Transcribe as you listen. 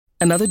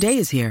Another day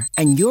is here,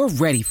 and you're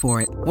ready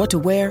for it. What to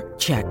wear?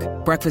 Check.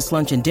 Breakfast,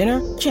 lunch, and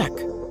dinner? Check.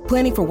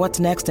 Planning for what's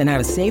next and how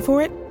to save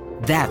for it?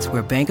 That's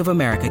where Bank of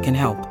America can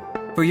help.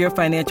 For your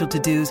financial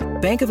to-dos,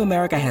 Bank of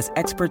America has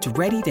experts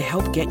ready to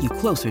help get you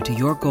closer to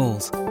your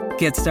goals.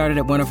 Get started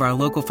at one of our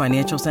local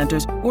financial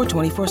centers or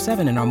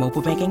 24/7 in our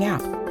mobile banking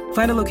app.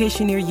 Find a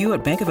location near you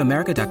at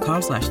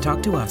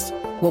bankofamerica.com/talktous.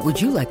 What would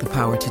you like the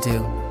power to do?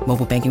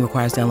 Mobile banking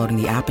requires downloading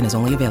the app and is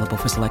only available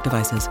for select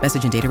devices.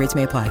 Message and data rates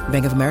may apply.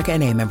 Bank of America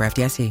N.A., member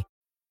FDIC.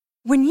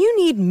 When you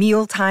need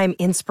mealtime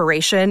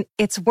inspiration,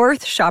 it's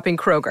worth shopping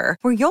Kroger,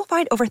 where you'll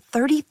find over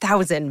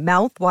 30,000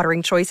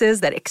 mouth-watering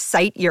choices that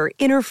excite your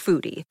inner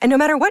foodie. And no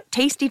matter what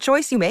tasty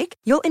choice you make,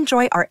 you'll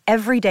enjoy our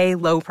everyday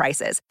low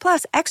prices,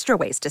 plus extra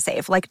ways to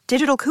save, like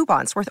digital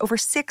coupons worth over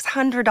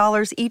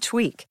 $600 each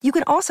week. You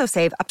can also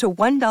save up to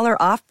 $1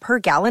 off per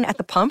gallon at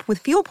the pump with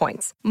fuel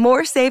points.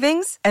 More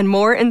savings and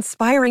more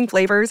inspiring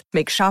flavors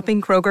make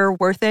shopping Kroger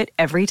worth it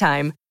every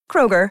time.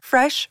 Kroger,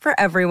 fresh for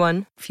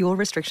everyone. Fuel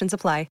restrictions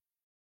apply.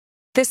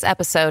 This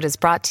episode is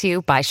brought to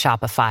you by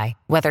Shopify.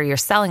 Whether you're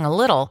selling a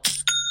little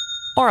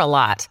or a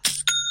lot,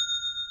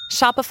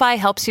 Shopify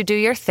helps you do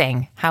your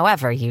thing,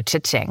 however you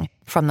cha-ching.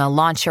 From the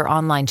launch your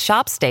online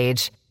shop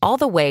stage, all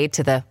the way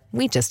to the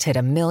we just hit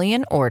 1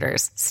 million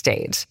orders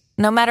stage.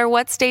 No matter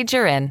what stage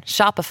you're in,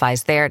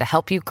 Shopify's there to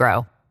help you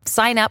grow.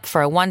 Sign up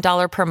for a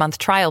 $1 per month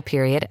trial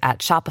period at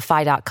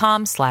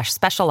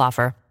shopify.com/special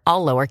offer,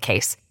 all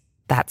lowercase.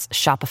 That's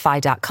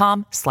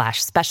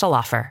shopify.com/special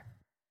offer.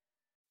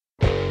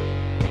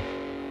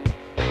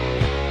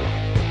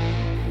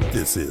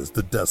 This is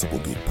the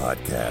Decibel Geek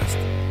Podcast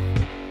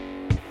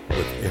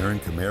with Aaron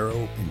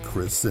Camaro and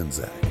Chris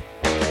Czynszak.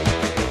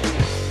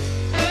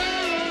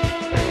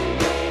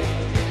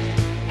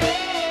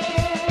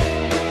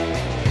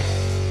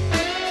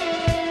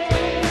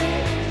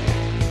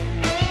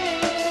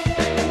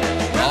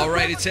 All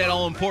right, it's that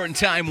all-important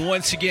time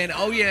once again.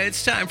 Oh, yeah,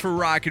 it's time for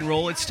rock and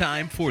roll. It's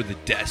time for the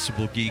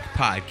Decibel Geek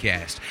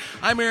Podcast.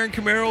 I'm Aaron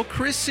Camaro.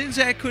 Chris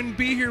Czynszak couldn't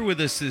be here with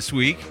us this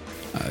week.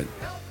 I'm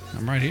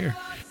right here.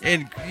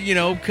 And, you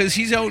know, because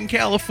he's out in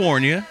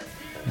California.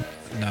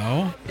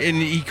 No. And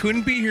he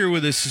couldn't be here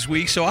with us this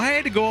week, so I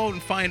had to go out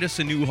and find us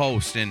a new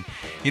host. And,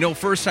 you know,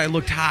 first I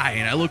looked high,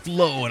 and I looked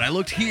low, and I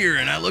looked here,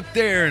 and I looked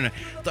there, and I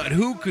thought,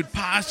 who could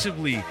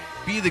possibly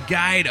be the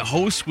guy to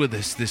host with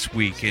us this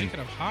week? And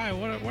Speaking of high,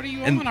 what are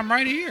you on? I'm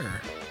right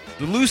here.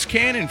 The loose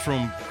cannon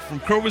from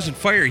Crowbars and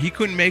Fire, he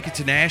couldn't make it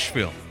to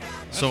Nashville.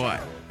 So I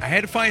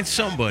had to find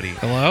somebody.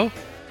 Hello?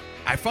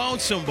 I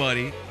found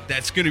somebody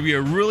that's going to be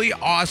a really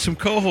awesome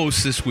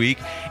co-host this week,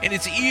 and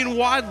it's Ian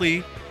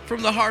Wadley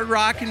from the Hard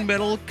Rock and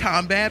Metal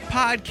Combat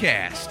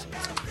Podcast.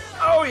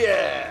 Oh,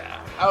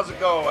 yeah. How's it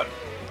going?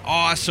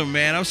 Awesome,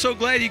 man. I'm so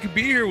glad you could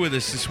be here with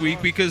us this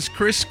week because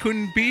Chris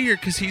couldn't be here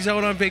because he's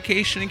out on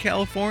vacation in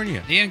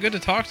California. Ian, good to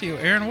talk to you.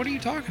 Aaron, what are you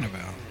talking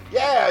about?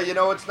 Yeah, you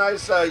know, it's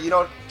nice,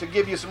 to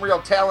give you some real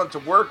talent to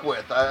work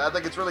with. I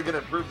think it's really going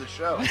to improve the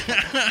show.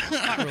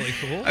 Not really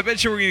cool. I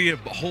bet you we're going to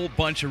get a whole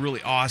bunch of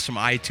really awesome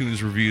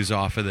iTunes reviews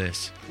off of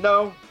this.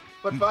 No,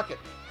 but fuck it.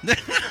 Hey,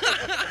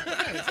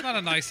 it's not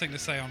a nice thing to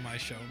say on my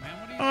show, man.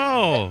 What are you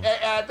Oh.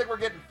 I think we're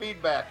getting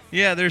feedback.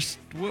 Yeah, there's...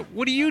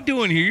 What are you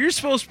doing here? You're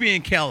supposed to be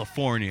in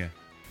California.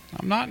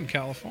 I'm not in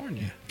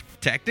California.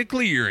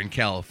 Technically, you're in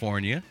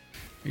California.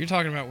 You're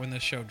talking about when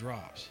this show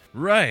drops.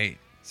 Right.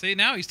 See,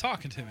 now he's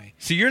talking to me.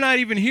 So you're not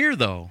even here,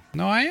 though.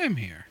 No, I am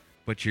here.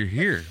 But you're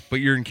here. But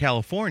you're in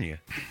California.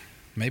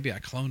 Maybe I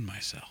cloned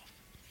myself.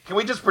 Can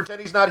we just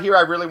pretend he's not here?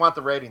 I really want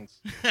the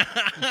ratings.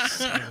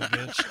 Son of a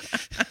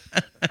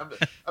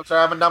bitch. I'm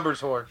sorry, I'm a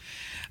numbers whore.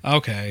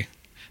 Okay.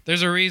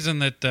 There's a reason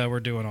that we're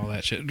doing all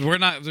that shit.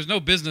 There's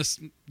no business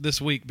this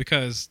week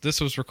because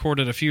this was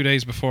recorded a few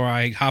days before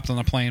I hopped on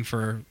a plane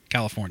for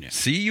California.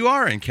 See, you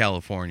are in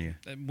California.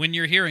 When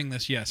you're hearing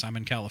this, yes, I'm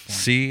in California.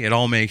 See, it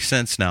all makes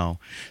sense now.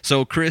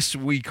 So, Chris,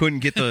 we couldn't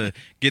get the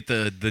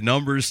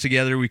numbers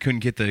together. We couldn't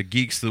get the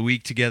Geeks of the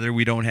Week together.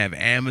 We don't have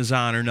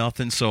Amazon or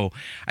nothing. So,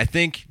 I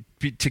think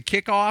to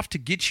kick off, to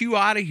get you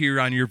out of here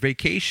on your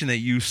vacation that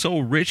you so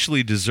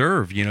richly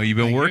deserve. You know, you've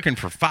been working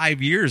for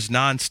 5 years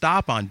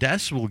nonstop on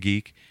Decibel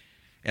Geek,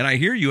 and I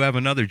hear you have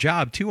another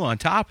job too on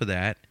top of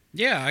that.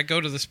 Yeah, I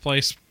go to this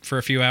place for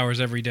a few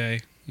hours every day.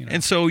 You know.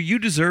 And so you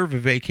deserve a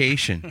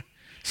vacation.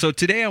 So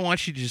today I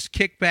want you to just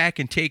kick back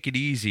and take it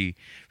easy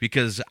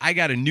because I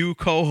got a new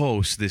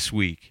co-host this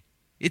week.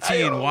 It's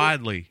Ian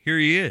Wadley. Here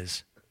he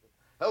is.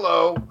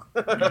 Hello.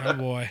 Oh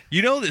boy.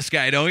 You know this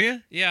guy, don't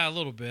you? Yeah, a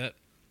little bit.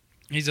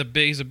 He's a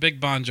big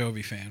Bon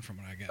Jovi fan from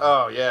what I got.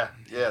 Oh, yeah.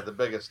 Yeah, the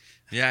biggest.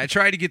 Yeah, I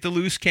tried to get the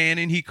loose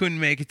cannon. He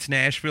couldn't make it to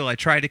Nashville. I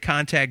tried to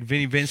contact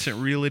Vinnie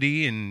Vincent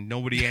Realty, and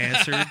nobody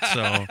answered.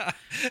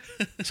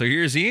 So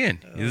here's Ian.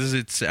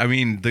 It's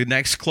the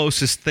next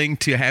closest thing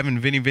to having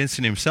Vinnie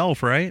Vincent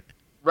himself, right?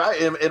 Right,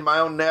 in my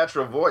own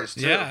natural voice,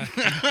 too. Yeah.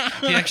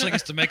 He actually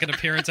gets to make an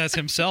appearance as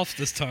himself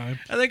this time.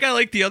 I think I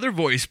like the other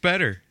voice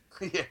better.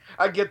 Yeah,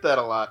 I get that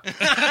a lot.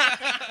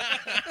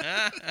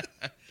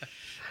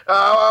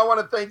 I want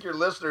to thank your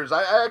listeners.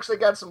 I actually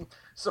got some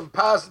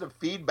positive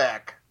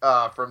feedback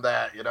from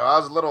that. You know, I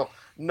was a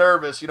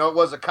nervous. You know, it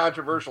was a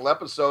controversial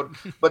episode,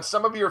 but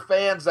some of your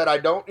fans that I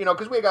don't, you know,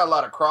 because we got a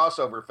lot of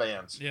crossover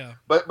fans. Yeah.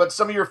 But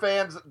some of your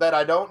fans that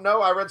I don't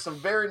know, I read some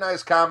very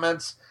nice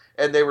comments,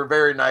 and they were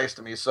very nice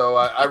to me. So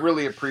I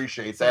really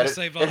appreciate that.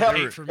 Save all the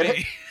hate for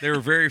me. They were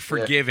very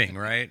forgiving,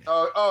 right?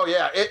 Oh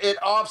yeah, it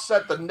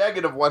offset the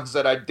negative ones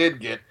that I did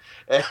get,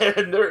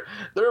 and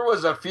there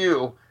was a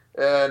few,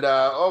 and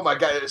oh my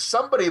God,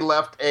 somebody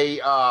left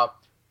a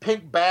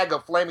pink bag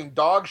of flaming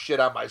dog shit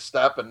on my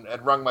step and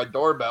rung my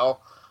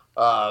doorbell,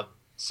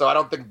 so I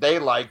don't think they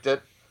liked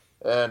it,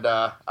 and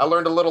I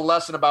learned a little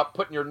lesson about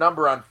putting your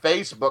number on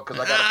Facebook because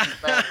I got a few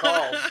bad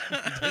calls.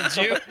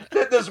 Did you?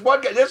 This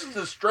one guy, this is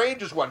the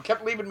strangest one,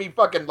 kept leaving me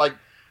fucking like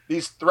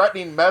these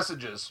threatening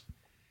messages,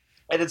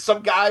 and it's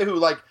some guy who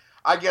like,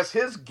 I guess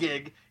his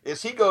gig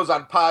is he goes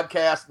on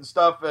podcasts and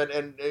stuff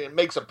and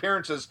makes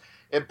appearances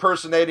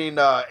impersonating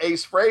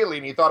Ace Frehley,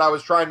 and he thought I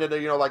was trying to,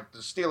 you know, like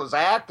to steal his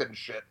act and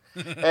shit.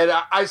 And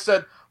I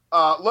said,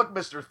 look,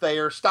 Mr.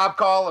 Thayer, stop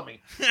calling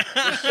me.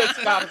 This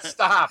shit's got to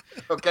stop,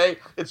 okay?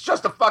 It's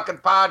just a fucking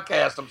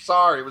podcast. I'm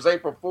sorry. It was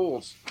April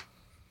Fool's.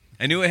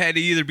 I knew it had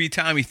to either be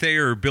Tommy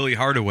Thayer or Billy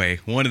Hardaway,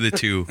 one of the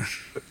two.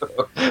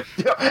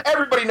 You know,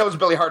 everybody knows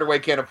Billy Hardaway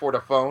can't afford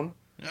a phone.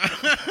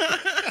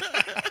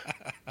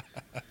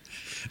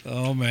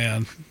 Oh,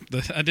 man.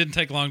 I didn't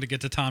take long to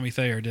get to Tommy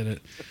Thayer, did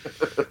it?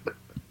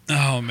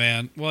 Oh,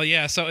 man. Well,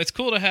 yeah, so it's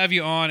cool to have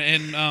you on,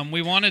 and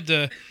we wanted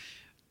to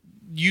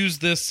use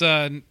this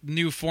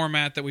new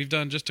format that we've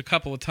done just a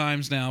couple of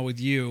times now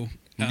with you.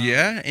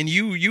 Yeah, and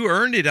you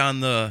earned it on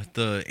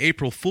the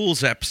April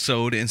Fool's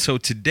episode, and so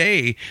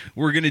today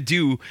we're going to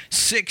do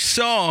 6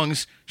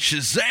 songs,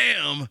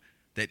 Shazam,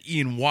 that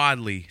Ian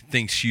Wadley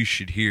thinks you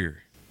should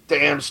hear.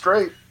 Damn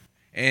straight.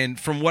 And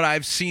from what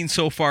I've seen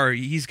so far,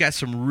 he's got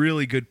some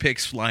really good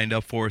picks lined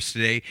up for us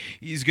today.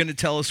 He's going to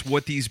tell us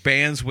what these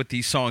bands, what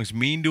these songs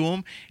mean to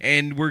him,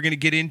 and we're going to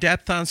get in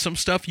depth on some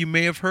stuff you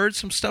may have heard,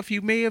 some stuff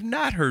you may have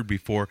not heard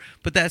before.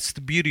 But that's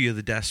the beauty of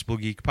the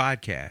Decibel Geek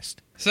podcast.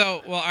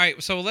 So, well, all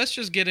right, so let's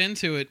just get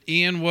into it.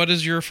 Ian, what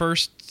is your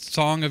first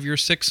song of your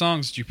 6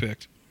 songs that you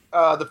picked?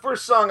 The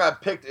first song I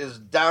picked is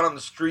Down on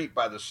the Street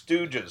by the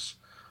Stooges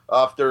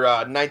off their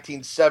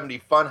 1970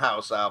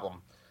 Funhouse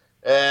album.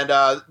 And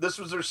this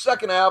was their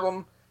second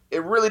album.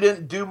 It really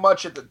didn't do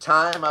much at the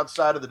time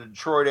outside of the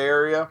Detroit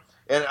area.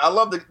 And I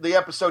love the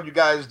episode you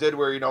guys did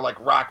where, you know, like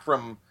rock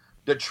from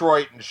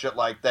Detroit and shit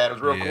like that. It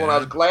was real cool. And I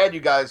was glad you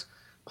guys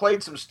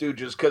played some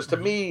Stooges because to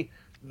me,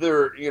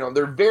 they're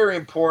very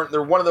important.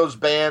 They're one of those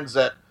bands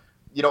that,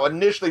 you know,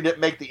 initially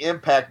didn't make the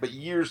impact, but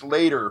years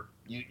later,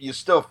 you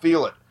still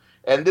feel it.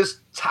 And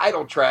this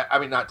title track, I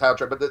mean, not title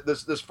track, but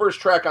this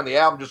first track on the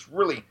album just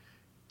really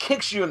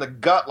kicks you in the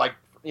gut, like,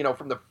 you know,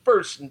 from the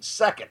first and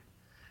second.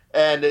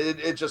 And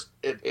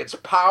it's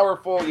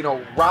powerful, you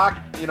know, rock,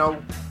 you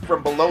know,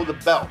 from below the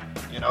belt.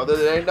 You know,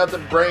 there ain't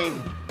nothing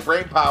brain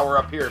power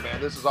up here,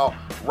 man. This is all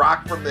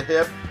rock from the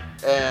hip.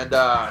 And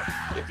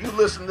if you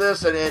listen to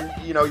this and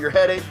you know, your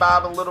head ain't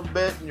bobbing a little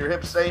bit and your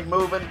hips ain't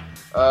moving,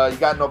 you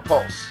got no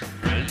pulse.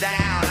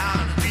 Down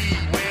on the street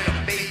where the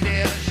face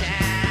never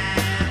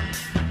shine,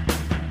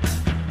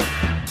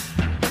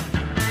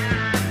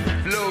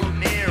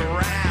 floating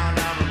around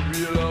on a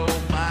real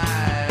old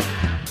mind.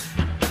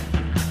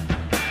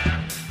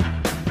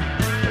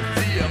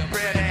 See a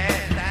pretty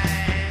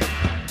thing,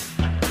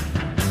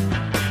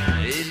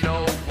 ain't no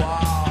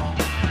wall.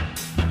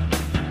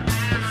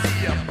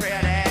 See a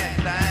pretty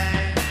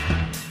thing,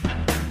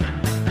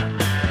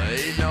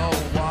 ain't no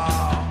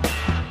wall.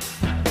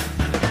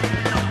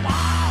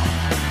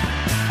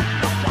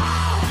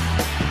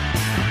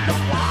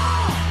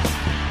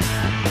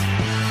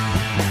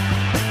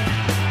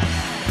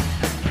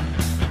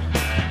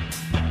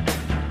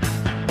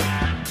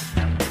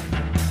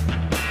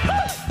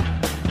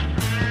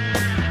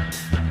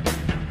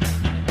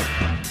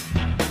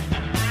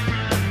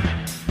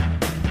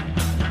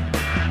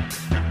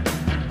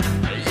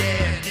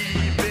 Yeah,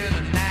 deep in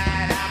the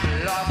night,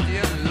 I'm lost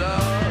in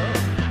love.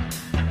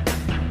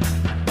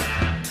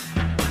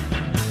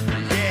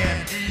 Yeah,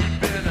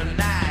 deep in the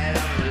night,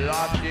 I'm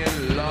lost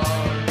in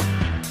love.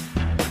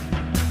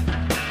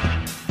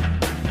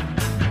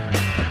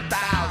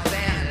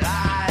 1,000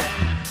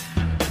 lives,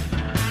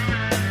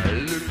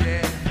 look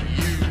at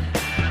you.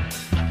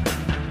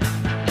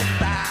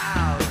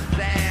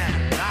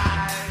 1,000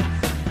 lives,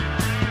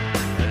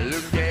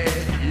 look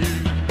at you.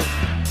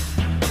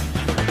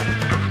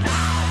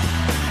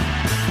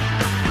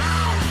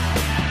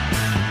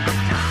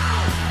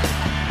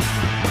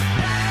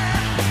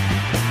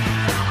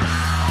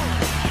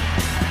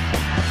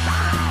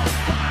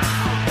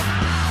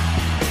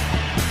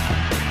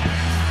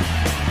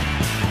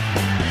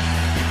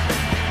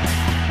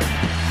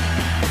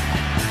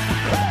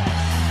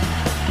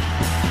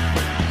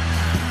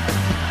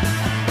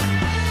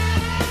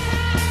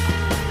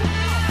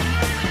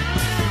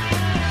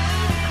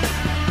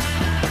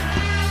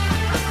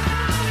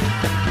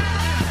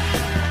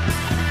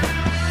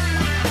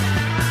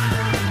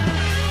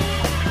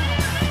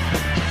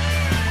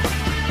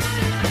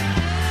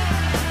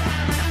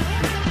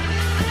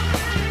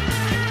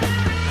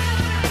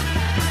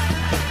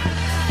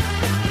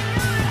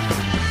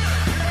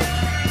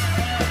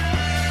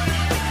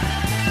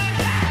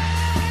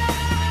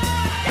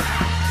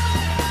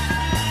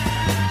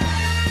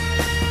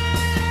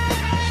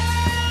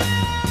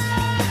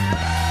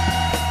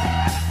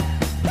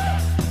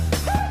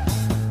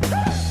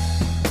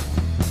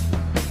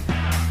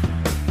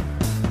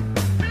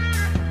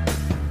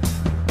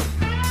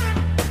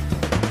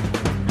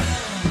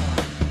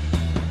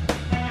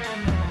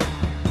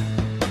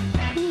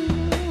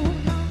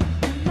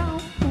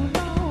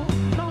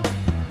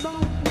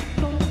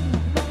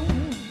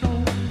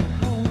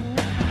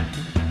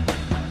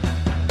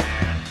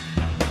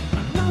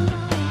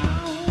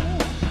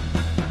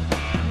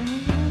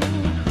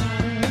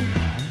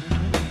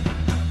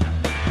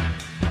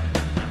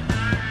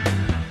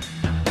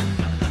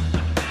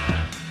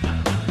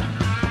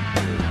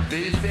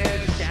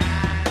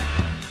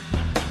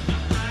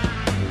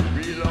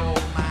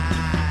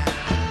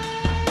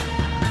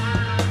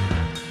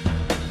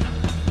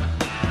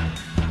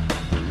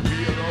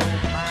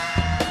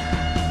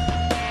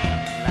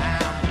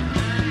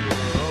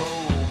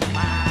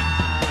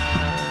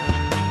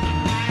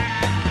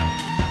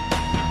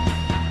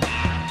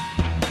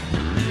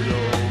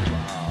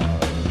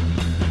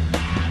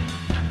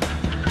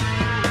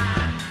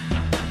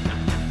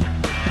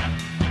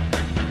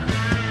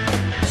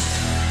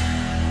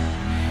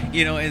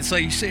 You know, and it's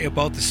like you say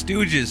about the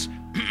Stooges.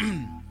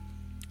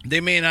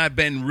 They may not have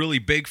been really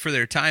big for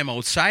their time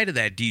outside of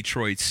that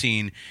Detroit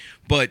scene,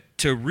 but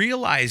to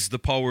realize the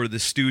power of the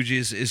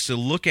Stooges is to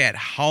look at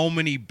how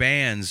many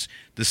bands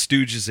the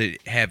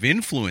Stooges have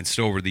influenced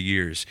over the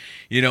years,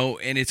 you know,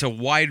 and it's a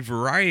wide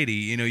variety.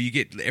 You know, you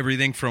get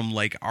everything from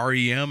like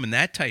REM and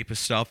that type of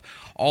stuff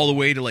all the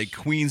way to like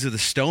Queens of the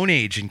Stone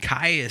Age and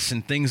Kyuss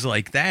and things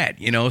like that,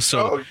 you know,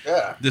 so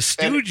the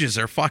Stooges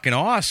are fucking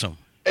awesome.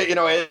 You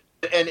know,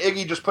 and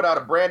Iggy just put out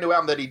a brand new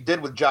album that he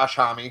did with Josh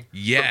Homme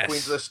from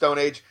Queens of the Stone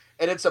Age,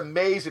 and it's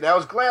amazing. I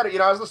was glad, you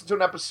know, I was listening to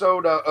an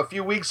episode a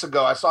few weeks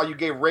ago. I saw you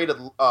gave Rated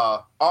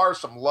R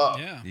some love.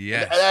 Yeah.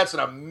 Yes. And that's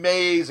an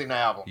amazing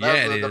album.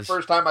 That was the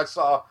first time I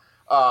saw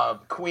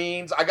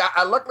Queens.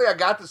 Luckily I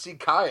got to see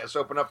Kyuss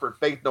open up for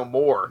Faith No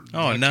More.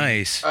 Oh,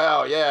 nice.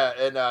 Oh,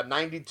 yeah. In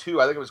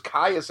 92, I think it was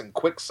Kyuss and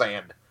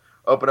Quicksand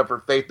open up for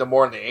Faith No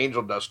More on the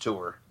Angel Dust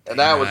Tour. And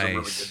that was a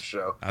really good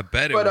show. I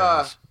bet it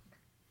was.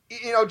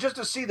 You know, just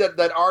to see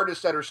that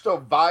artists that are still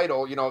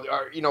vital,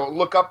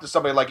 look up to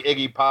somebody like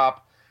Iggy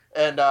Pop,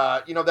 and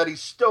that he's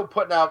still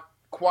putting out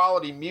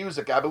quality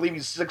music. I believe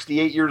he's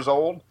 68 years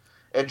old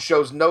and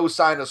shows no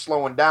sign of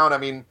slowing down. I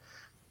mean,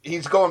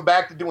 he's going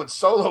back to doing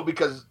solo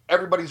because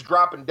everybody's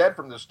dropping dead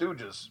from the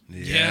Stooges.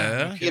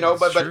 Yeah. You know,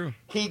 but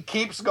he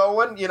keeps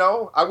going, you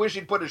know. I wish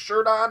he'd put his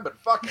shirt on, but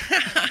fuck it.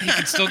 He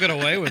can still get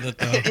away with it,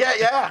 though.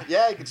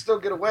 Yeah, he can still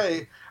get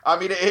away. I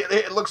mean,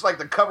 it looks like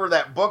the cover of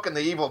that book in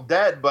The Evil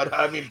Dead, but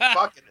I mean,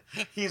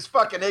 he's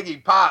fucking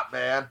Iggy Pop,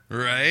 man.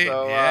 Right,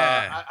 So,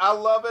 yeah. I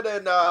love it,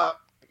 and,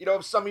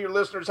 if some of your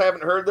listeners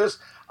haven't heard this,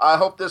 I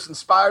hope this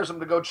inspires them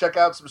to go check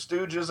out some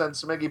Stooges and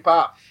some Iggy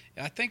Pop.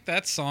 I think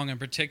that song in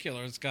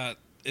particular, it's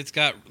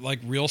got like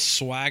real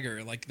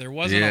swagger. Like there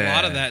wasn't a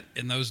lot of that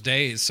in those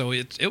days, so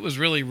it was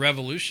really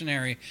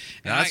revolutionary.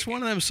 And that's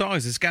one of them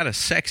songs. It's got a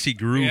sexy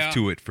groove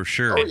to it for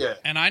sure. Oh yeah.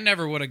 And I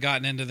never would have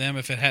gotten into them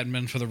if it hadn't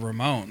been for the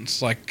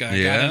Ramones. Like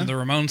I got into the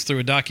Ramones through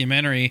a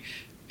documentary,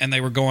 and they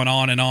were going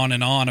on and on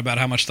and on about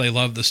how much they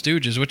loved the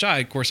Stooges, which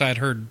I had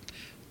heard.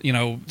 You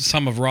know,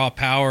 some of Raw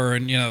Power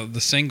and,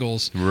 the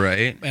singles.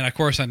 Right. And, of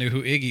course, I knew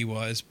who Iggy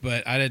was,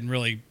 but I didn't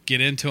really get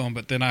into him.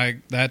 But then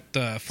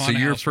Funhouse. So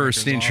your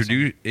first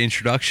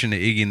introduction to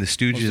Iggy and the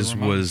Stooges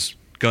was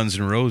Guns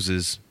N'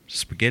 Roses'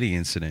 Spaghetti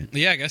Incident.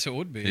 Yeah, I guess it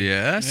would be.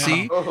 Yeah,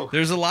 see?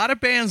 There's a lot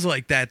of bands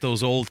like that,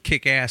 those old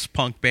kick-ass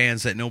punk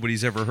bands that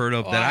nobody's ever heard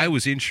of that I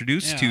was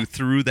introduced to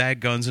through that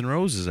Guns N'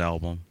 Roses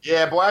album.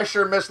 Yeah, boy, I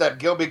sure missed that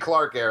Gilby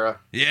Clarke era.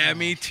 Yeah,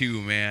 me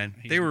too, man.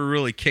 They were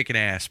really kicking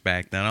ass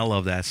back then. I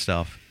love that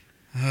stuff.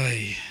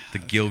 The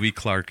Gilby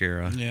Clarke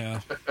era. Yeah.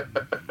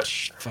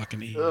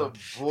 Fucking evil. Oh,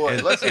 boy.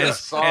 Let's hear a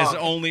song. As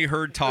only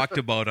heard talked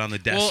about on the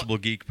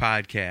Decibel Geek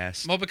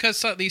podcast. Well,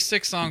 because these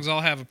 6 songs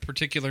all have a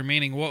particular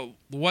meaning,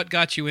 what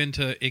got you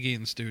into Iggy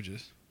and the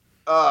Stooges?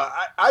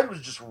 I was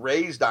just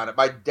raised on it.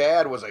 My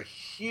dad was a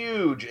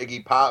huge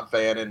Iggy Pop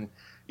fan, and,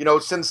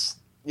 since,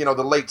 the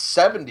late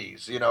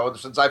 70s,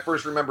 since I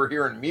first remember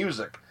hearing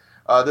music,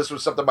 this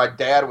was something my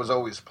dad was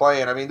always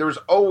playing. I mean, there was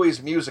always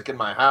music in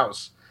my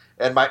house.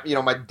 And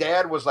my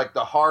dad was like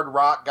the hard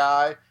rock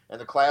guy and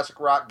the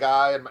classic rock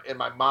guy, and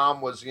my mom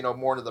was,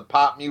 more into the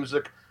pop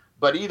music.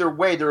 But either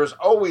way, there was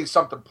always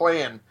something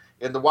playing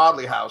in the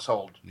Wadley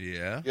household.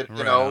 Yeah.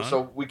 You know,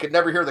 so we could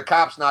never hear the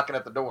cops knocking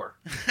at the door.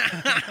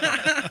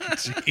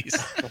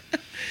 Jeez.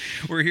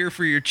 We're here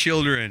for your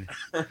children.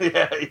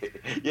 yeah, they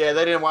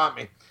didn't want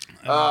me.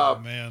 Oh,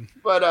 man.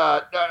 But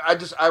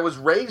I was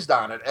raised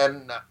on it.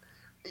 And,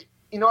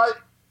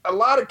 a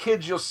lot of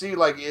kids you'll see,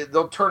 like,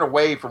 they'll turn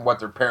away from what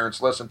their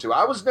parents listen to.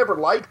 I was never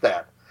like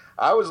that.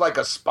 I was like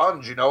a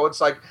sponge,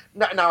 It's like,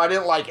 now I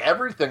didn't like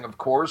everything, of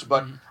course,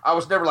 but I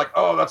was never like,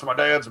 oh, that's my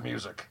dad's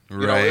music.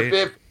 Right.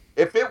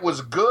 If it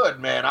was good,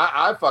 man,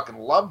 I fucking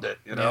loved it,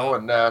 and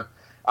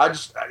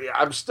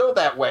I'm still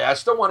that way. I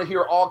still want to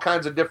hear all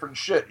kinds of different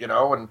shit,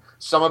 and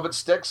some of it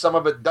sticks, some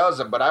of it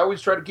doesn't, but I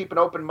always try to keep an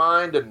open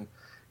mind, and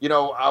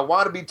I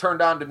want to be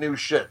turned on to new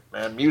shit,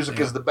 man.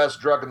 Music is the best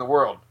drug in the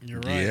world. You're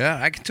right. Yeah,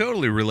 I can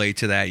totally relate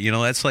to that.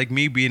 That's like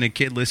me being a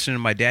kid listening to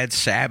my dad's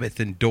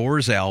Sabbath and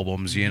Doors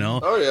albums,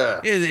 Oh,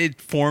 yeah.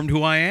 It formed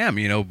who I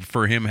am,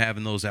 for him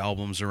having those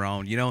albums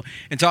around,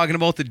 And talking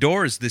about the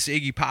Doors, this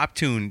Iggy Pop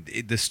tune,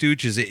 the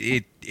Stooges,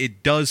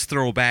 it does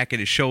throw back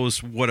and it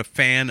shows what a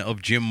fan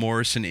of Jim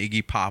Morrison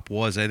Iggy Pop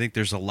was. I think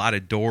there's a lot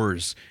of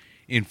Doors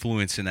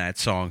influence in that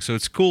song. So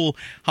it's cool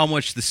how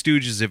much the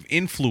Stooges have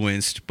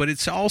influenced, but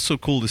it's also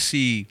cool to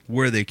see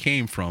where they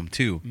came from,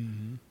 too.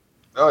 Mm-hmm.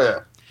 Oh, yeah.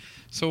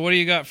 So what do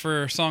you got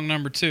for song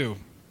number 2?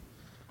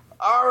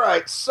 All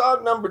right,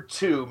 song number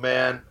 2,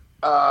 man.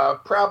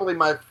 Probably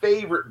my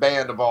favorite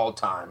band of all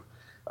time.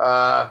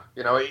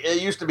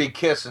 It used to be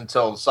Kiss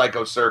until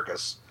Psycho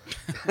Circus.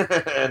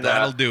 And,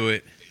 That'll do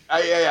it.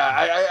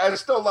 I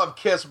still love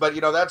Kiss, but,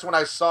 that's when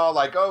I saw,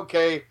 like,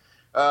 okay,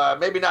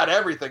 maybe not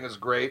everything is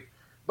great,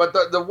 but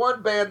the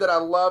one band that I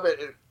love,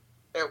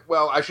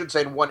 well, I should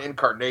say in one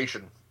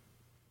incarnation,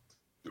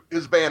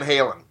 is Van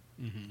Halen.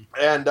 Mm-hmm.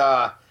 And,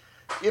 a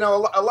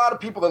lot of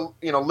people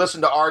that,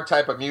 listen to our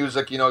type of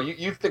music,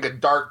 you think of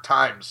dark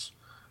times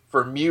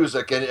for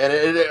music, and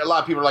a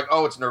lot of people are like,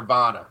 oh, it's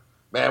Nirvana.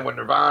 Man, when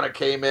Nirvana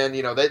came in,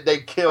 they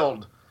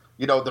killed,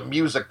 the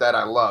music that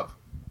I love.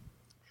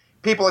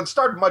 People, it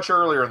started much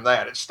earlier than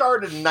that. It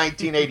started in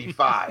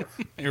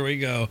 1985. Here we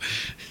go.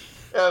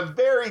 A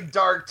very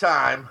dark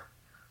time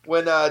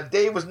when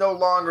Dave was no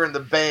longer in the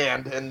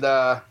band, and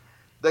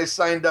they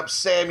signed up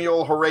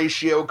Samuel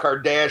Horatio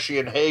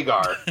Kardashian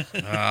Hagar.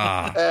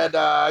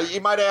 And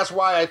you might ask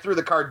why I threw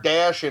the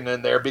Kardashian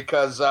in there,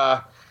 because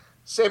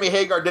Sammy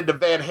Hagar did to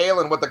Van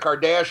Halen what the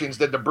Kardashians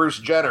did to Bruce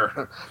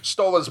Jenner.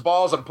 Stole his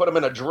balls and put him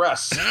in a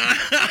dress.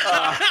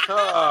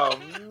 Oh,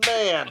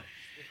 man.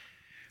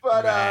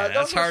 But Man,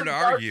 that's hard to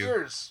argue.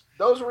 Years.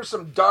 Those were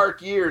some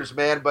dark years,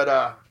 man.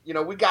 But,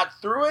 we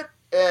got through it,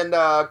 and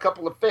a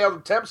couple of failed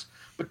attempts.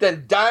 But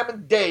then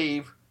Diamond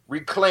Dave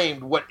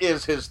reclaimed what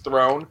is his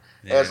throne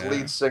as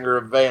lead singer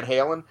of Van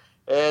Halen.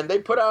 And they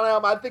put out an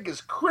album I think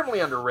is criminally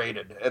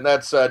underrated, and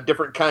that's A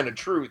Different Kind of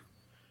Truth.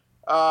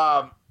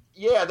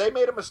 Yeah, they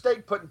made a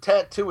mistake putting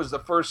Tattoo as the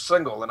first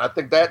single, and I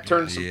think that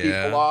turned some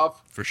people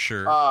off. For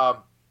sure.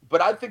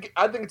 But I think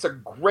it's a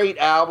great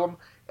album,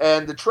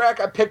 and the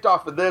track I picked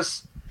off of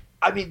this,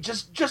 I mean,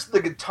 just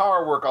the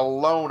guitar work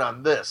alone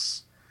on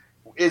this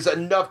is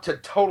enough to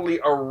totally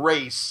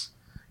erase,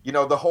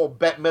 the whole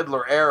Bette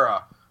Midler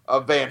era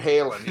of Van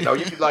Halen.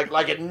 You could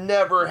like it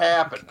never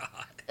happened.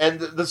 And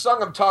the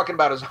song I'm talking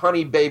about is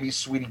Honey Baby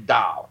Sweetie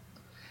Doll.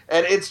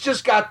 And it's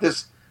just got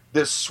this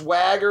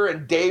swagger,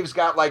 and Dave's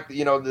got like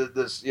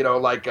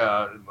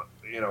a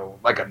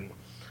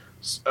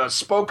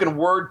spoken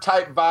word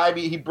type vibe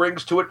he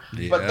brings to it.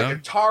 Yeah. But the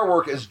guitar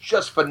work is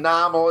just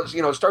phenomenal.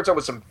 It starts out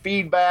with some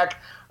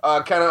feedback,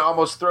 kind of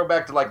almost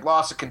throwback to like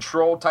Loss of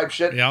Control type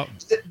shit. Yep.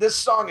 This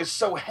song is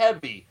so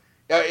heavy.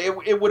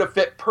 It would have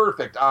fit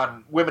perfect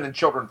on Women and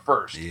Children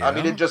First. Yeah. I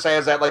mean, it just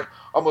has that like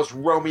almost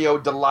Romeo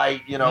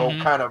Delight,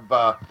 kind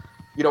of,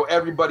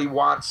 everybody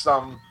wants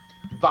some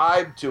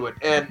vibe to it,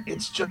 and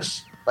it's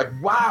just like,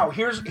 wow,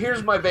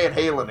 here's my Van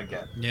Halen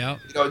again. Yeah.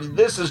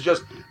 This is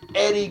just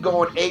Eddie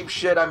going ape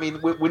shit. I mean,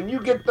 when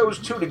you get those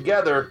two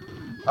together,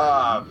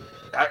 I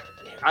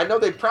know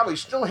they probably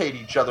still hate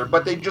each other,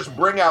 but they just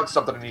bring out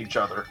something in each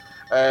other,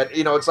 and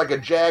it's like a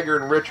Jagger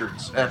and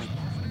Richards, and.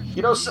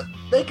 So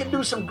they can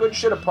do some good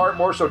shit apart,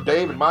 more so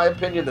Dave, in my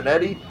opinion, than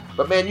Eddie.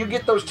 But, man, you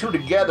get those two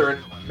together,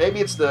 and maybe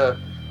it's the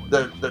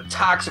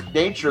toxic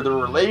nature of the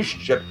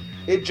relationship.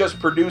 It just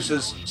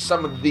produces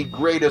some of the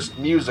greatest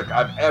music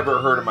I've ever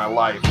heard in my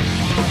life.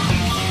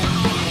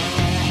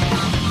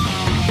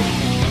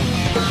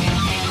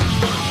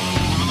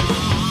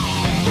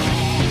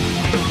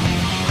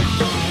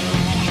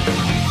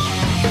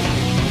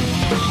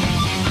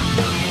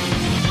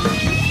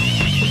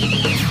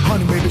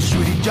 Honey, baby,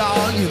 sweetie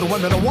doll, you're the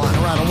one that I want,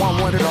 or I don't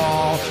want it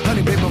all.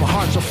 Honey, baby, my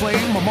heart's aflame,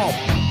 I'm all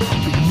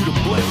you to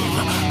blame.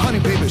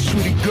 Honey, baby,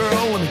 sweetie girl,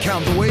 let me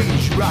count the ways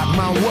you rock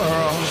my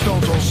world.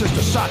 Stone Soul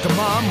sister, soccer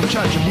mom,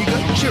 muchacha amiga,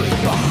 cherry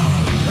bomb.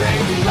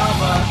 Baby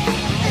lover,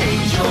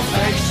 angel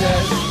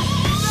faces,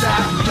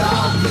 satin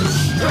dog, you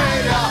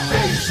straight up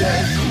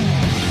faces.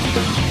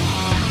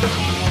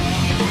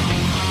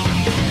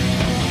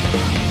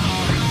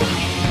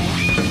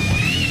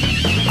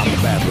 I'm a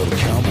bad little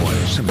cowboy,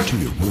 send me to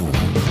your room.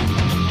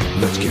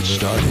 Let's get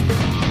started,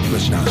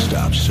 let's not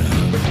stop soon.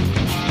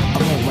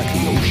 I'm more like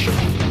the ocean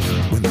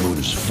when the mood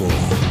is full.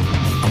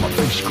 I'm a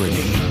face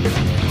grenade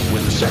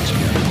when the sex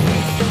can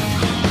pull.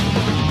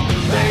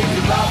 Baby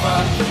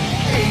lover,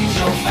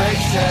 angel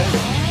faces,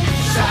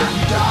 satin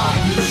dog,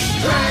 you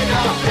straight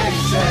up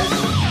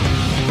faces.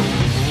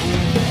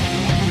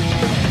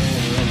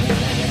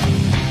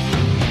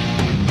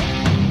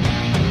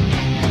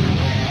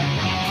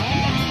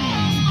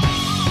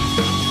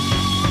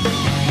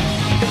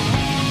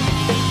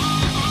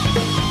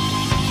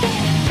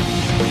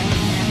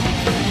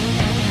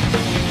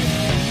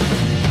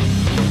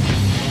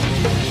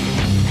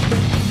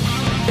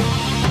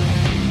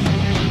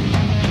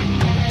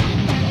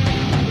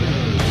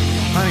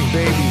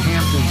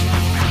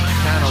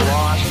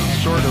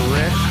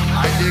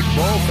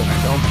 Both, and I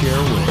don't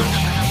care which.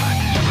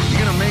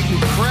 You're gonna make me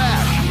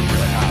crash, you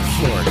red hot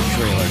Florida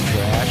trailer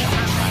trash.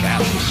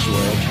 That's the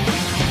switch.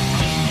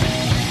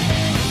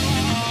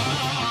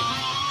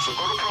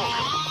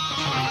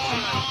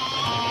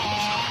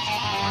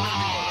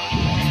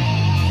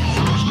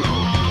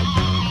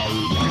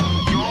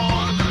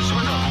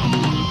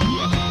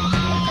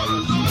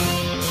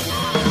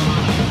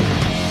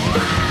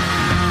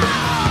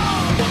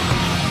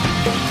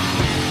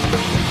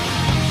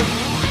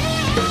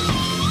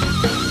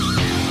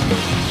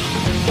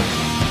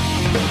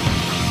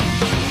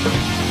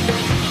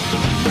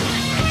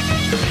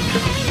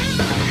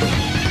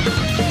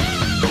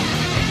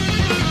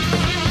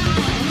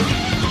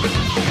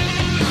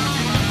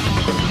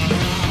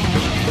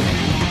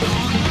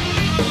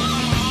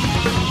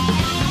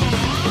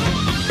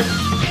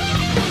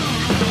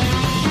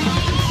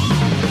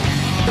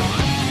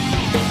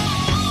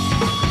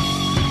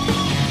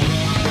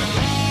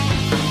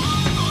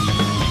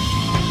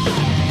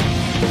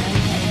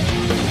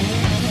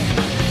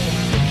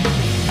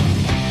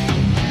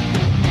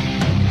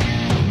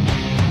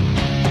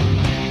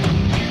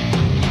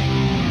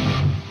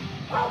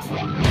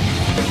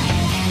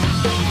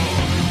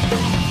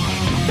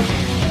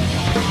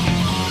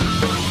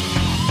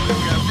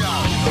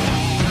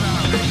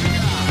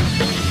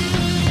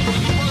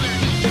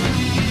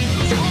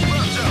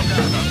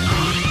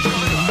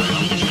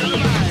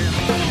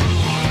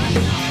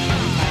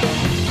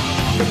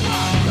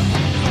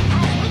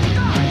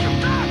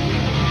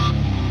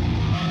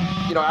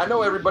 I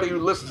know everybody who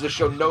listens to this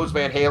show knows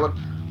Van Halen,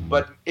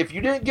 but if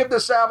you didn't give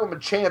this album a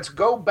chance,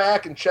 go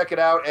back and check it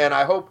out. And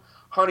I hope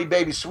Honey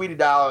Baby Sweetie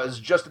Doll is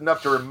just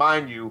enough to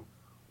remind you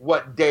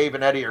what Dave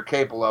and Eddie are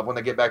capable of when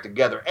they get back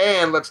together.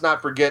 And let's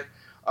not forget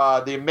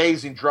the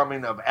amazing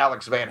drumming of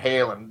Alex Van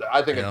Halen.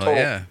 I think a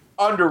total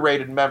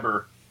underrated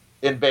member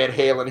in Van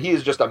Halen. He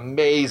is just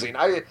amazing.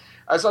 I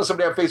saw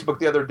somebody on Facebook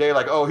the other day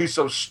like, oh, he's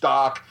so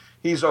stock.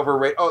 He's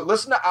overrated. Oh,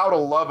 listen to Out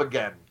of Love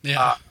again.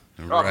 Yeah.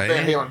 Right.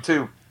 Van Halen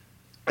too.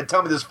 And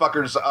tell me this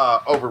fucker's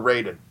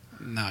overrated.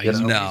 No, he's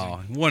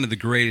No, one of the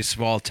greatest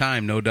of all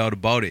time, no doubt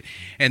about it.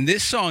 And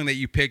this song that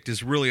you picked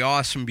is really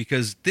awesome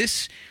because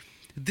it's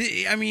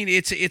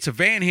a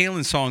Van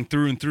Halen song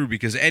through and through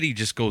because Eddie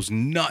just goes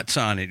nuts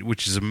on it,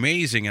 which is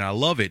amazing, and I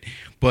love it.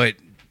 But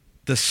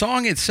the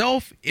song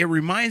itself, it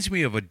reminds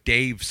me of a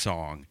Dave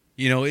song.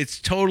 It's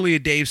totally a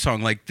Dave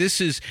song. Like,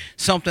 this is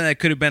something that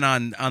could have been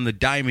on the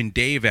Diamond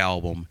Dave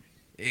album,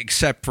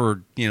 except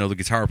for, the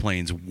guitar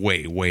playing's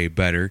way, way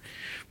better.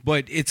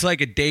 But it's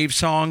like a Dave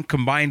song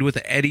combined with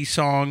an Eddie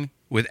song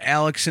with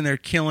Alex in there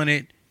killing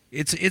it.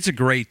 It's a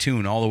great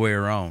tune all the way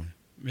around.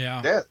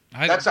 Yeah.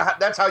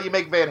 That's how you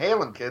make Van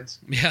Halen, kids.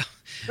 Yeah.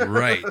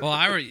 Right. Well,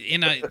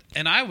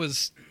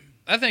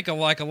 I think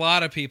like a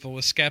lot of people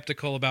was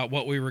skeptical about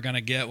what we were going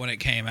to get when it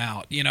came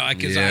out,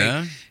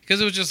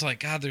 because it was just like,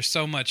 God, there's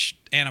so much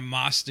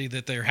animosity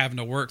that they're having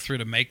to work through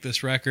to make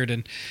this record,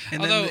 and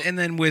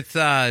then with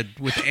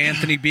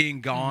Anthony being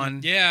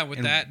gone, with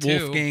and that too,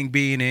 Wolfgang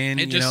being in,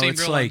 it just seemed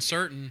it's real like,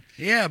 uncertain.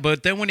 Yeah,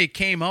 but then when it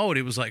came out,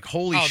 it was like,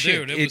 holy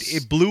shit! Dude,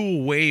 it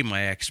blew away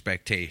my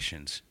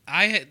expectations.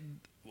 I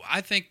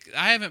think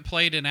I haven't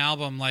played an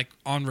album like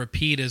on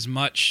repeat as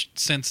much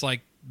since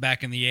like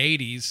back in the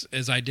 80s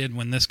as I did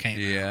when this came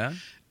out. Yeah.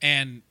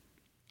 And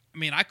I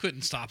mean, I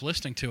couldn't stop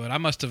listening to it. I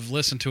must have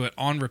listened to it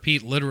on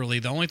repeat, literally.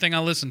 The only thing I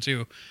listened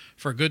to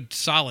for a good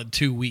solid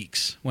 2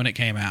 weeks when it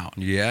came out.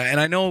 Yeah, and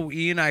I know,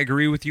 Ian, I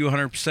agree with you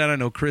 100%. I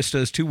know Chris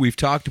does too. We've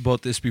talked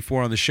about this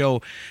before on the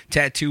show.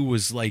 Tattoo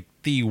was like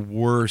the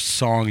worst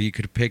song you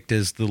could have picked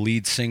as the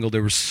lead single.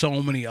 There were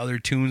so many other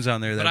tunes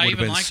on there that would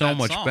have been so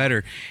much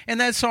better. And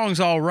that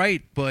song's all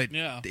right, but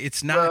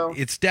it's not. Well,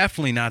 it's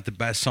definitely not the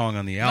best song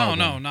on the album.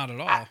 No, not at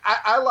all.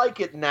 I like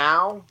it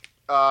now.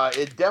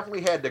 It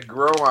definitely had to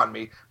grow on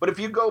me. But if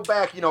you go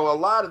back, a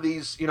lot of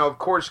these, of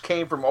course,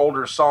 came from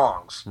older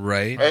songs.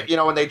 Right.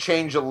 When they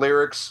changed the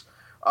lyrics,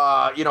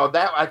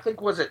 that, I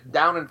think, was it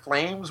Down in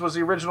Flames was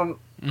the original?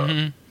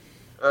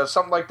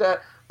 Something like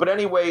that. But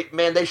anyway,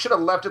 man, they should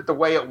have left it the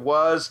way it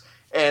was,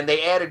 and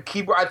they added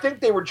keyboard. I think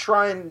they were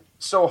trying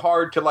so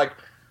hard to, like,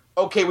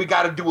 okay, we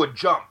got to do a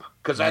jump,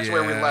 because that's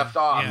where we left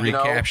off. Yeah.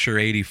 Recapture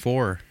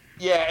 84.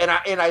 Yeah,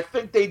 and I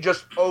think they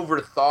just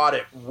overthought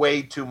it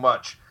way too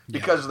much.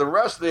 Because the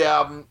rest of the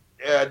album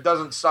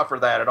doesn't suffer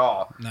that at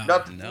all.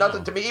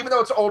 Nothing to me. Even though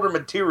it's older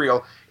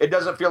material, it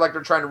doesn't feel like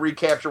they're trying to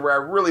recapture where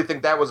I really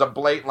think that was a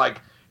blatant, like,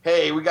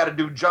 hey, we got to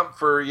do jump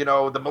for, the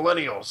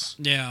millennials.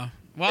 Yeah.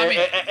 Well,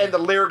 and the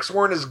lyrics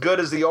weren't as good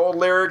as the old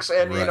lyrics.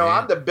 And,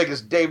 I'm the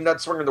biggest Dave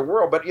Nut swinger in the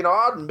world. But,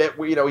 I'll admit,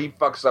 he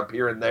fucks up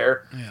here and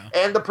there. Yeah.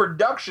 And the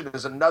production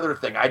is another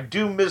thing. I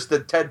do miss the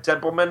Ted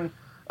Templeman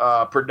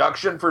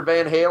production for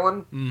Van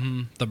Halen.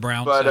 Mm-hmm. The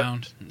Brown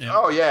sound. Yeah.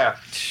 Oh, yeah.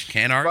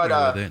 Can't argue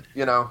with it.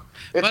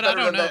 It's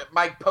better than that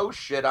Mike Post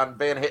shit on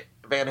Van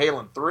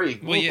Halen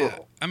 3. Well, yeah.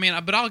 I mean,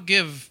 but I'll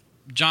give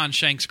John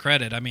Shanks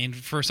credit. I mean,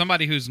 for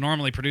somebody who's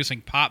normally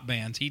producing pop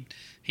bands,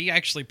 he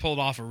actually pulled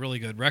off a really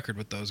good record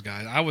with those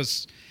guys. I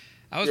was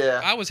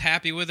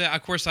happy with it.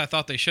 Of course, I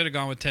thought they should have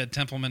gone with Ted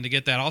Templeman to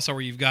get that. Also,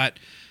 where you've got,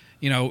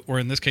 or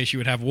in this case, you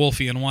would have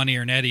Wolfie in one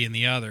ear and Eddie in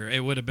the other.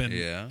 It would have been.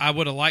 Yeah. I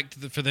would have liked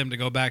for them to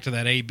go back to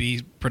that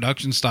A/B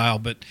production style,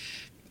 but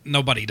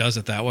nobody does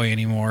it that way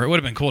anymore. It would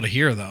have been cool to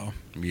hear, though.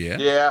 Yeah.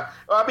 Yeah.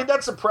 Well, I mean,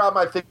 that's the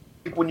problem. I think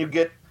when you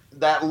get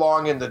that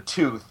long in the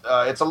tooth,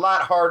 it's a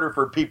lot harder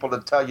for people to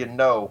tell you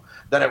no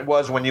than it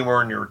was when you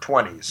were in your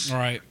 20s.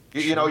 Right.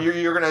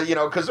 You're gonna,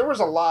 because there was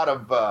a lot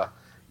of,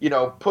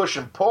 push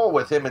and pull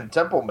with him and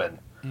Templeman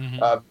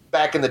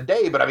back in the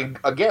day. But I mean,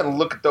 again,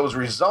 look at those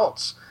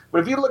results. But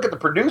if you look at the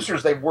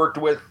producers they've worked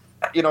with,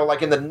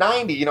 like in the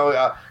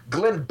 90s,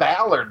 Glenn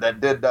Ballard that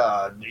did,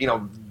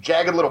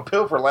 Jagged Little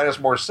Pill for Alanis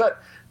Morissette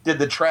did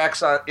the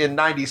tracks in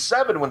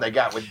 97 when they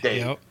got with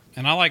Dave. Yep.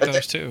 And I like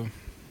those too.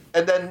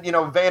 And then,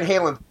 Van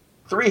Halen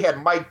 3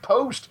 had Mike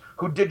Post,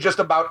 who did just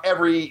about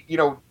every,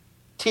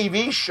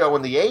 TV show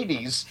in the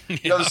 80s.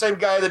 The same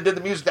guy that did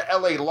the music to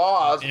L.A.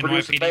 Laws,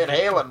 producing Van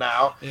Halen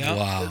now. Yeah.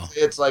 Wow.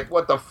 It's like,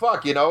 what the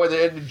fuck,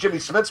 and Jimmy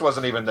Smits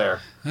wasn't even there,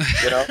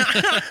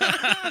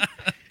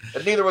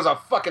 And neither was a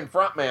fucking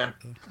front man.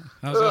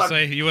 I was going to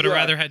say, you would have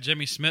rather had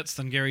Jimmy Smits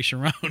than Gary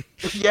Sharon.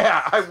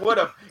 Yeah, I would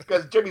have,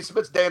 because Jimmy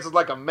Smits dances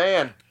like a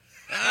man.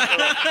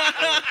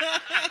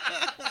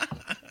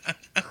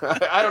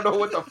 I don't know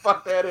what the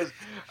fuck that is.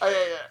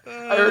 I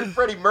heard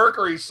Freddie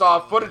Mercury saw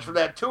footage from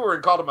that tour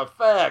and called him a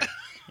fag.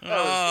 That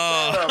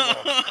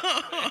was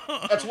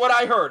terrible. That's what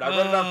I heard. I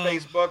read it on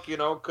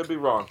Facebook. Could be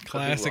wrong.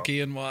 Classic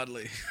Ian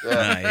Wadley.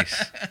 Yeah.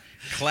 Nice.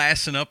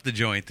 Classing up the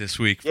joint this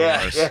week for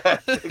us. Yeah,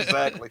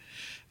 exactly.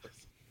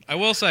 I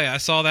will say I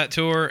saw that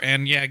tour,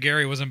 and yeah,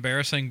 Gary was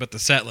embarrassing, but the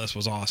set list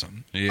was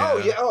awesome. Oh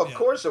yeah, of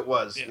course it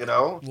was. You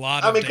know, A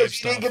lot of Dave you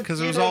stuff. didn't get, 'Cause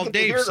it you was didn't all get to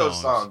Dave hear those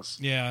songs. songs.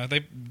 Yeah,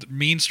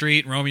 Mean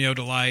Street, Romeo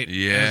Delight.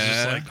 It was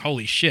just Yeah. like,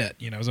 holy shit.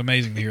 You know, it was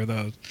amazing to hear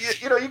those.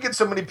 You know, you get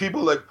so many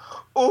people like,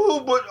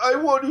 oh, but I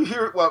want to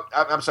hear. Well,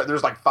 I'm sorry,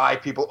 there's like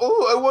 5 people.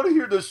 Oh, I want to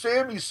hear the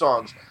Sammy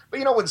songs. But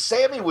you know, when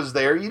Sammy was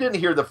there, you didn't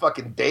hear the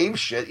fucking Dave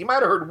shit. You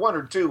might have heard 1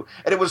 or 2,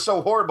 and it was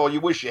so horrible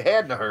you wish you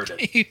hadn't heard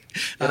it.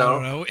 I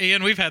don't know.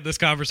 Ian, we've had this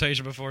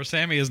conversation before.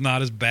 Sammy is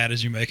not as bad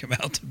as you make him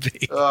out to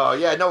be. Oh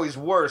yeah, no, he's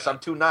worse. I'm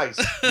too nice.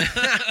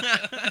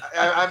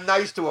 I'm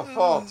nice to a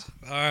fault.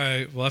 All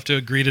right, we'll have to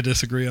agree to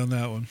disagree on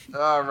that one.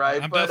 All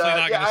right, I'm but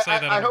definitely not yeah, gonna say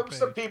that I on hope your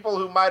some page. people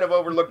who might have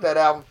overlooked that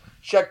album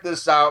check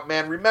this out,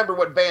 man. Remember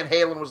what Van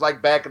Halen was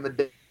like back in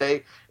the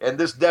day, and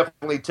this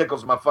definitely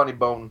tickles my funny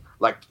bone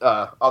like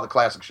all the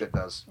classic shit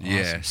does.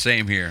 Yeah,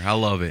 same here. I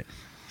love it.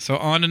 So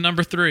on to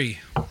number 3.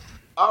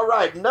 All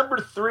right, number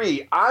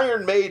 3,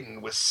 Iron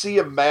Maiden with Sea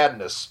of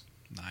Madness.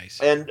 Nice.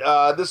 And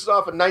this is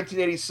off a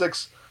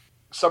 1986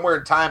 Somewhere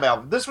in Time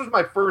album. This was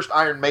my first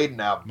Iron Maiden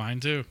album.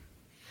 Mine too.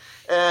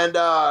 And,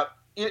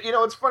 you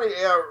know, it's funny.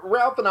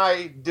 Ralph and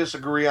I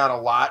disagree on a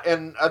lot,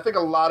 and I think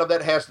a lot of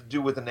that has to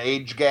do with an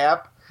age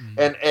gap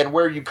and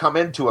where you come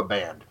into a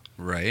band.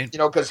 Right. You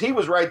know, because he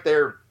was right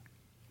there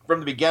from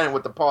the beginning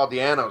with the Paul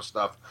Di'Anno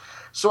stuff.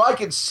 So I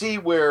could see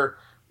where,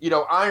 you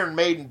know, Iron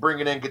Maiden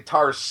bringing in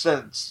guitar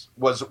synths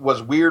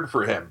was weird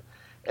for him.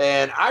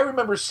 And I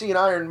remember seeing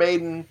Iron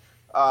Maiden,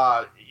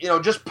 you know,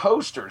 just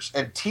posters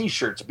and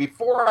T-shirts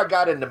before I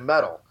got into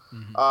metal.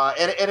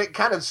 And it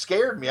kind of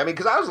scared me. I mean,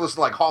 because I was listening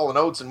to like Hall &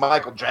 Oates and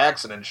Michael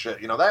Jackson and shit.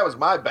 You know, that was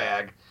my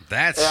bag.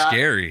 That's Yeah.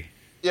 scary.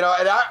 You know,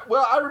 and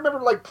I remember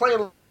like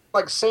playing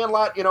like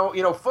Sandlot, you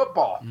know,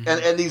 football,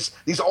 and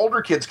these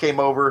older kids came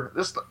over.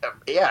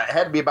 It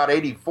had to be about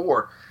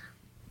 84.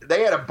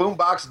 They had a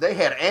boombox. They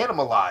had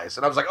Animalize,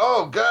 and I was like,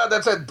 oh god,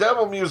 that's that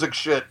devil music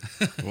shit.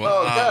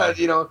 Oh god,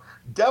 you know,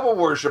 devil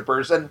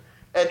worshippers. And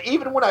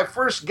even when I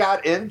first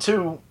got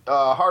into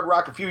hard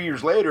rock a few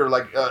years later,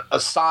 like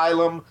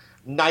Asylum,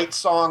 Night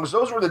Songs,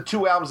 those were the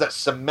 2 albums that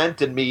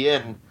cemented me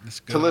in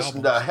to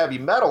listen to heavy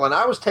metal. And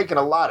I was taking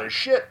a lot of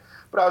shit,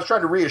 but I was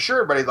trying to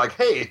reassure everybody, like,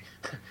 hey,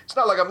 it's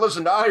not like I'm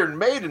listening to Iron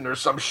Maiden or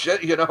some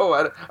shit, you know.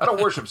 I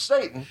don't worship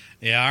Satan.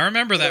 Yeah, I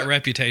remember that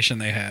reputation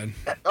they had.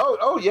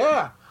 Oh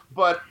yeah.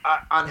 But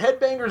on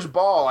Headbangers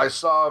Ball, I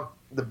saw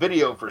the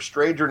video for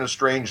Stranger in a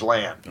Strange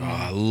Land. Oh,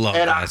 I love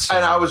and that song.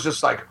 And I was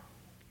just like,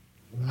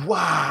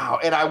 wow.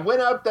 And I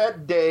went out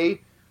that day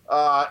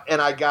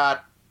and I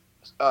got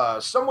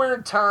Somewhere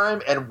in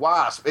Time and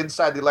Wasp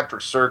Inside the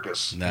Electric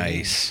Circus.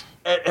 Nice.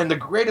 And the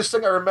greatest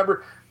thing I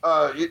remember,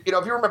 you know,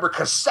 if you remember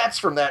cassettes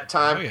from that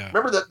time,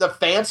 remember the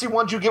fancy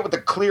ones you get with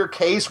the clear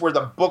case where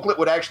the booklet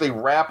would actually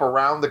wrap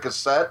around the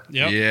cassette?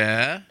 Yep.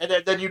 Yeah.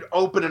 And then you'd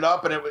open it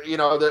up, and it, you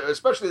know,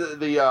 especially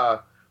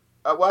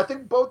well, I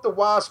think both the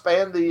Wasp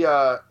and the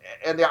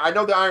I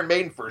know the Iron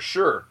Maiden for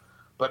sure,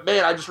 but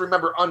man, I just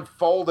remember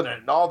unfolding it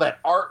and all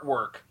that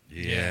artwork.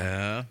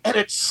 Yeah. And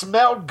it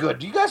smelled good.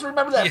 Do you guys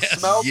remember that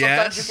smell?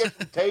 Yes. Sometimes you get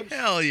from tapes.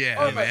 Hell yeah,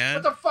 Oh, man.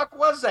 What the fuck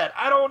was that?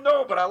 I don't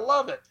know, but I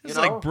love it. It's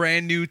like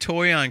brand new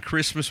toy on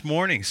Christmas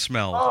morning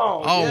smell.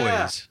 Oh, always.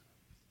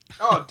 Yeah.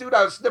 Oh, dude,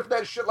 I was sniffing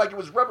that shit like it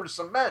was rubber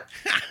cement.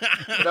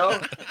 You know,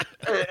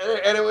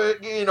 and it was,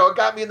 you know, it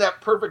got me in that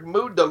perfect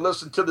mood to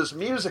listen to this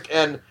music,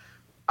 and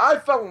I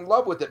fell in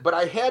love with it. But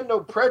I had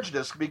no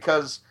prejudice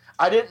because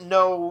I didn't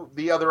know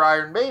the other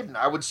Iron Maiden.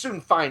 I would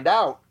soon find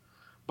out.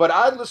 But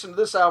I listened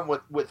to this album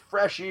with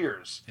fresh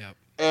ears,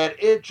 and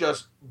it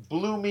just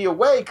blew me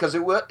away because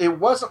it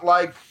wasn't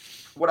like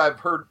what I've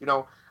heard. You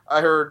know,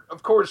 I heard,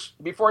 of course,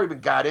 before I even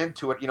got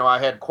into it, you know, I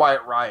had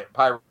Quiet Riot,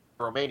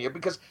 Pyromania,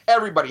 because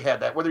everybody had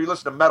that, whether you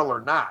listen to metal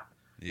or not.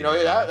 You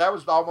know, that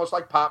was almost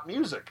like pop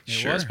music.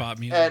 It was pop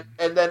music.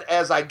 And then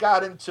as I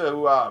got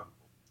into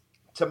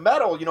to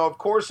metal, you know, of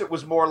course it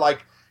was more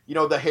like, you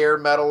know, the hair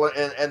metal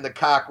and the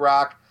cock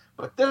rock,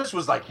 but this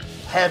was like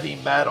heavy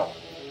metal.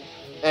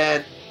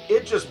 And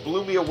it just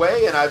blew me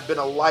away, and I've been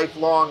a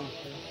lifelong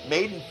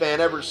Maiden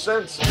fan ever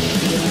since.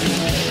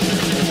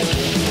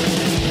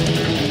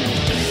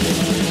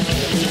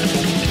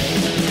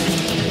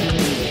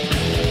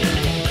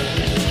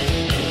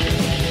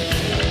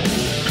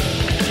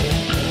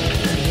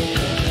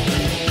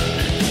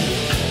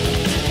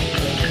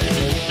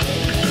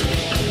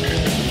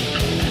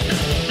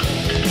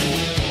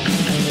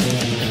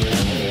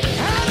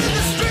 Out in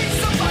the street,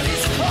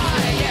 somebody's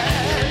crying.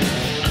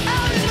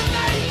 Out in the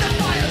night, the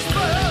fires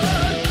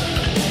burn.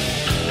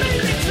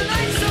 Maybe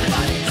tonight,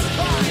 somebody's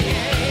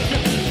crying.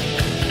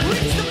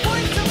 Reach the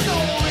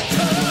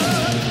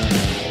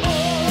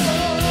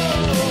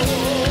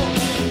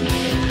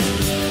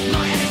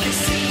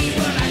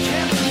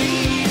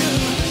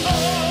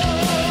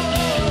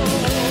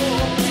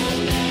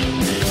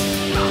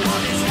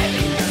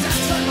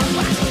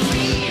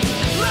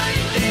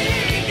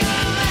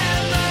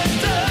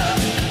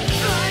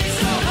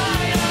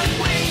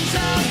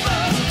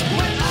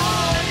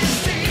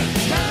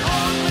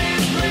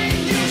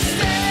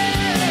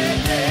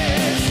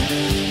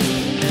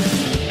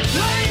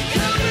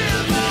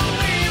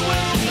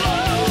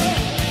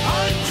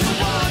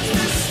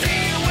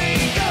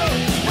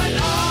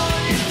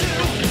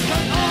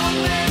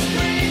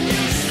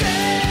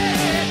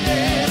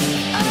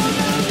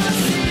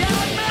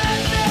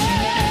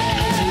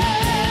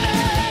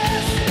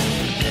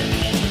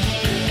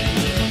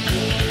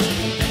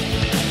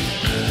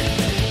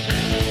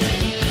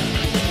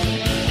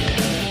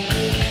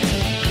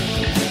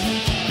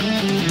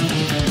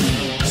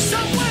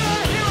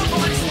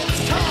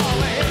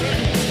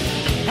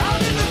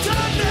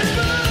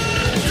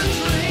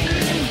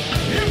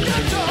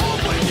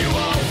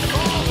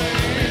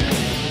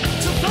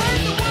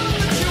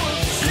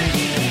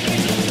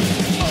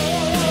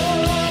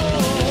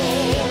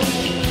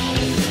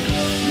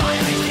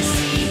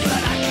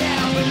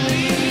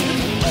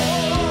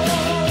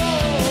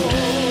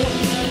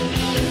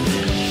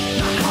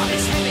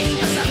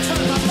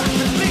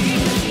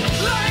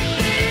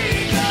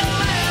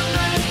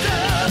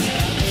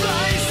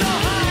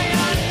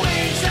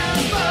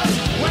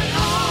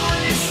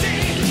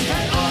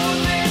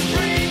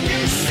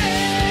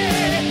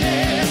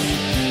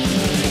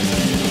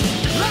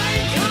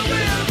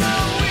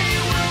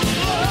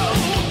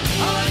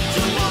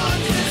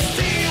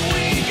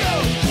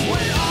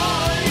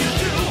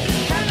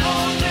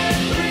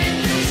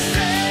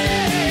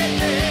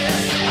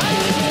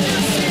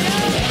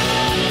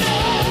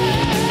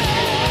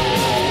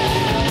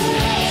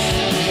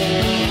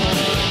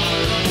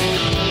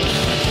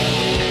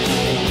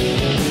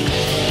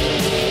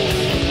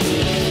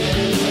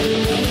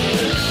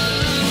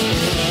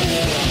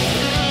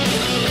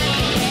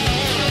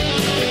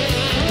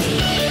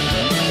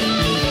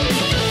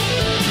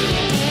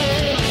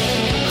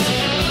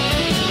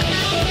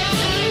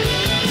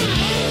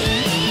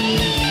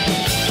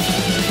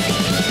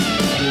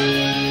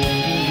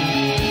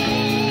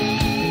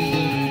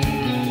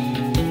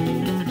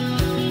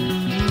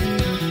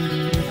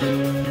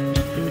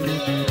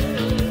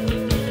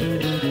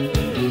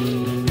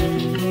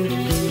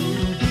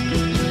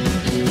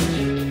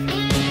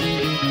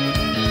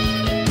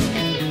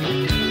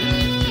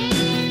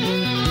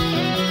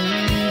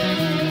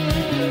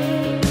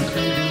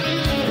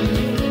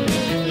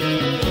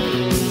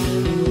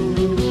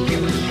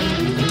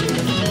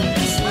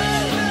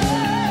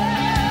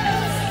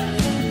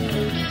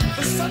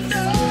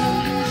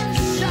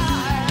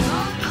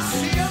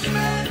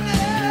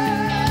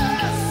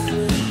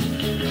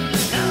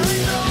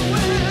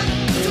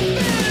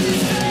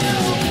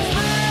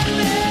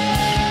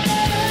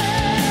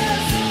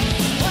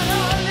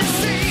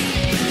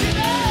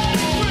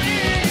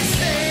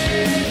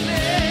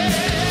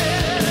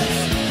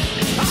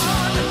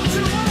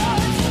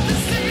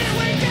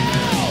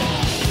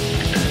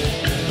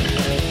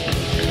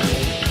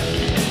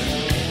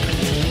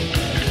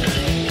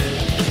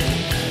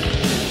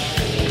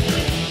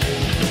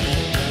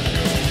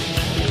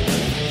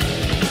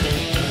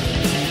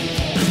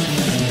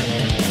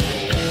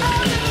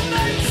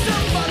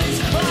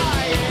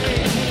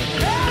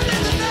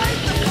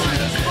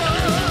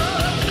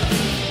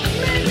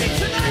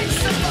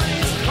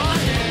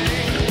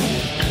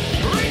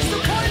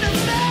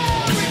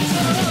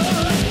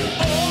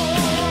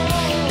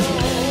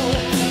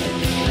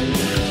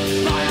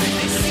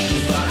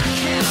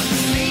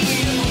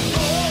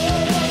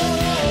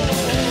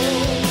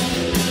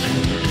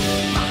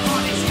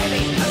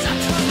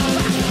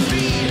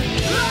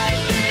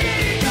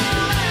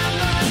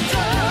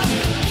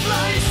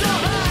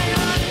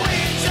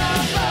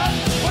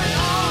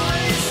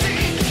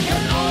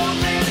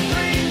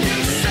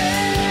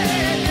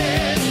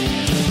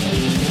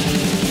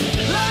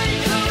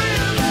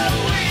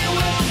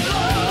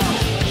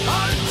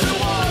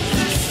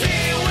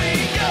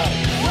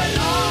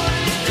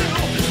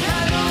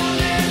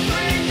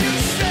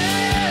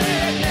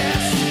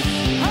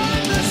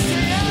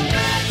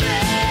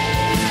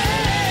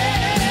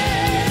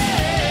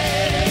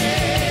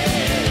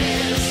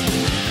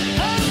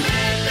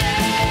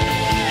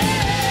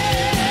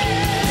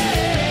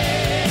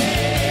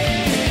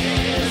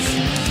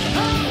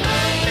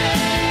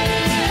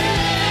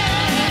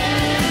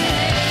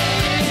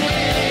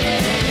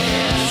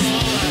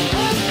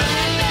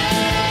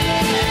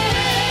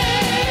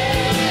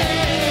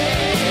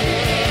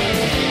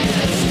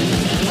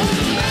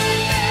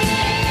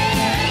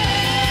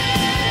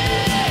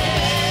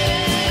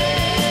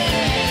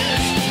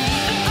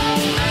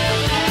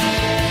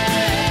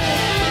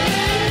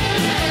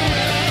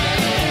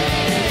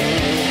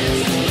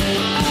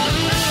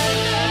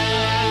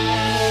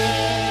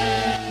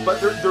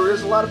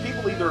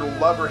people either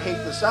love or hate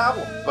this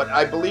album, but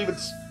I believe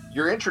it's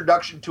your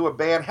introduction to a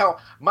band. Hell,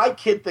 my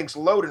kid thinks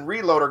Load and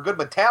Reload are good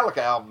Metallica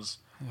albums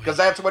because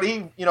that's what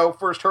he,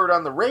 first heard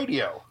on the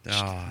radio.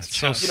 Oh, it's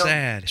so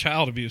sad.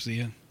 Child abuse,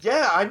 Ian.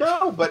 Yeah, I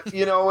know, but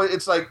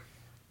it's like,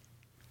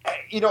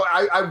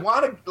 I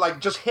want to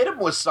just hit him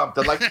with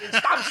something. Like,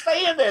 stop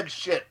saying that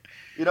shit.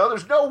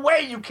 There's no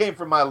way you came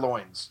from my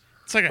loins.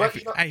 It's like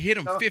I hit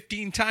him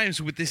 15 times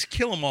with this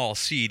Kill 'Em All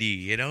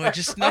CD. It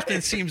just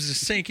nothing seems to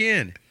sink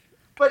in.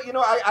 But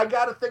I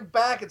got to think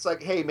back. It's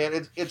like, hey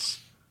man, it's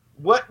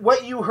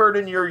what you heard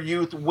in your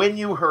youth when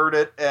you heard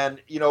it,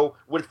 and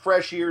with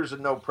fresh ears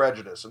and no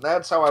prejudice, and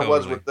that's how I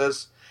was with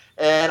this.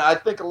 And I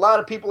think a lot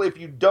of people, if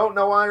you don't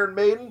know Iron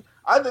Maiden,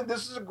 I think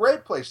this is a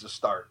great place to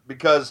start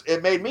because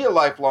it made me a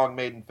lifelong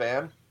Maiden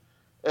fan,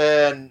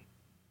 and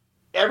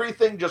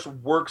everything just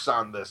works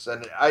on this,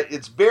 and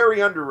it's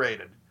very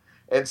underrated.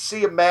 And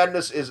Sea of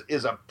Madness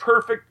is a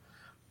perfect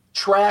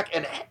track,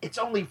 and it's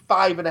only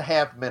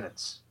 5.5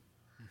 minutes.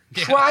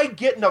 Yeah. Try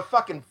getting a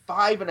fucking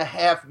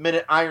 5.5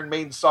 minute Iron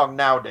Maiden song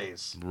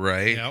nowadays.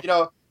 Right.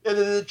 Yep.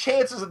 The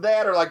chances of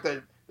that are like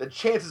the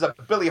chances of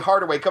Billy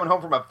Hardaway coming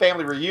home from a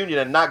family reunion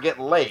and not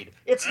getting laid.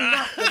 It's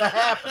not going to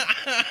happen.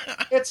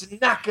 It's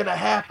not going to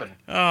happen.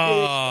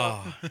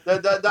 Oh.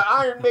 The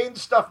Iron Maiden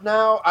stuff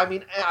now, I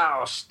mean,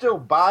 I'll still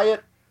buy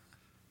it.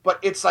 But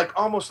it's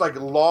almost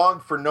long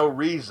for no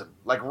reason.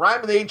 Like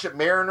Rime of the Ancient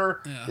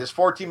Mariner is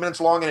 14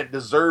 minutes long, and it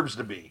deserves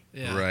to be.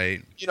 Yeah.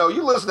 Right.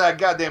 You listen to that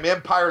goddamn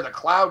Empire of the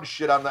Cloud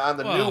shit on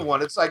the new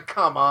one. It's like,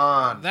 come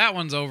on. That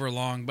one's over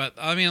long, but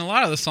I mean, a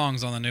lot of the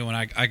songs on the new one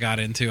I got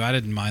into. I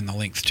didn't mind the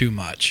length too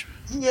much.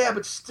 Yeah,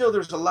 but still,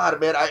 there's a lot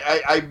of, man.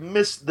 I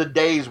miss the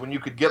days when you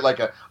could get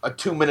a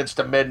 2 minutes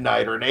to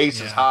midnight or an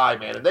Aces High,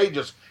 man, and they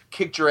just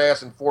kicked your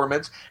ass in 4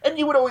 minutes. And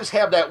you would always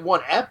have that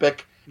one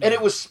epic. And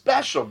it was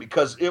special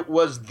because it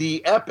was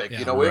the epic,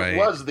 Yeah. It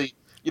was the,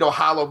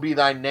 Hallowed Be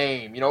Thy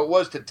Name, it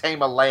was To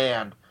Tame a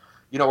Land,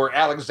 or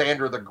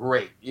Alexander the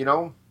Great,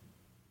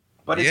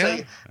 But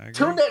it's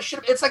tune that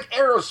shit, it's like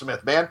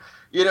Aerosmith, man.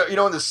 In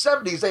the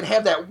 70s, they'd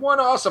have that one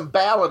awesome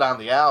ballad on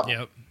the album.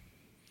 Yep.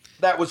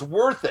 That was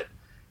worth it.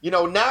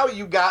 Now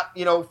you got,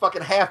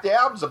 fucking half the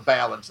album's a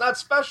ballad. It's not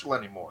special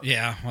anymore.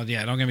 Yeah, well,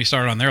 yeah, don't get me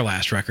started on their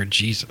last record,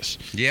 Jesus.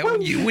 Yeah,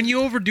 when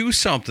you overdo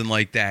something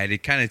like that,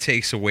 it kind of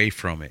takes away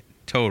from it.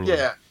 Totally.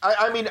 Yeah,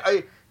 I mean,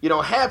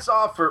 hats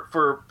off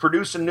for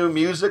producing new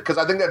music because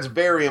I think that's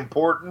very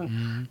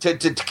important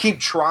to keep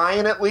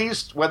trying at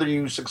least, whether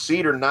you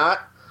succeed or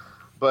not.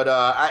 But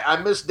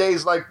I miss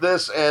days like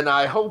this, and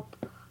I hope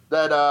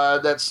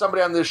that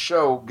somebody on this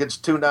show gets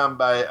turned on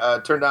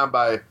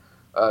by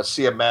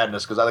Sea of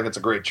Madness because I think it's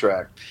a great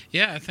track.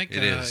 Yeah, I think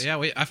it is.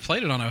 Yeah, I've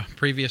played it on a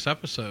previous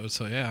episode,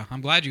 so yeah,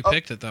 I'm glad you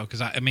picked it though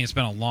because I mean it's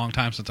been a long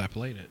time since I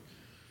played it.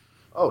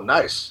 Oh,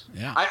 nice.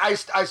 Yeah. I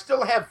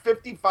still have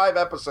 55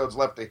 episodes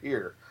left to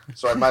hear,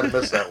 so I might have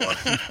missed that one.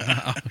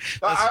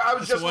 I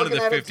was just one looking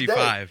of the at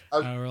 55. it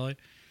today. Oh, really?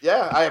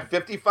 Yeah, I have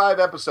 55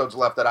 episodes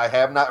left that I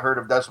have not heard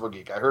of Decibel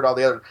Geek. I heard all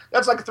the other.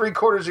 That's like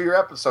 3/4 of your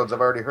episodes I've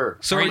already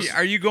heard. So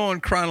are you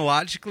going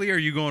chronologically? Are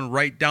you going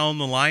right down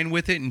the line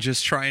with it and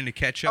just trying to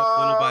catch up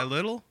little by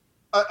little?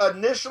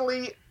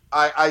 Initially,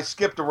 I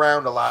skipped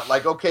around a lot.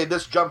 Like, okay,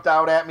 this jumped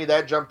out at me,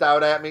 that jumped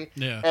out at me.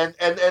 Yeah.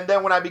 And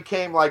then when I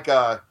became like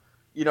an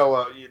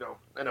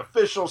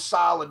official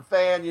solid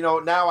fan,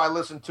 now I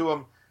listen to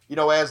them,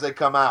 as they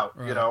come out,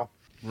 Right.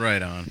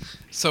 Right on.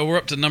 So we're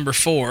up to number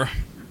 4.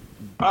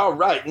 All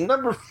right,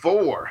 number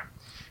 4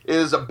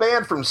 is a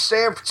band from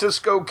San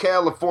Francisco,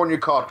 California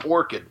called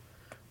Orchid.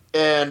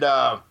 And,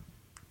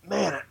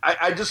 man,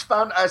 I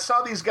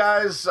saw these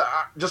guys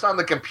just on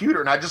the computer,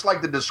 and I just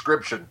like the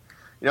description.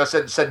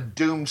 It said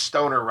Doom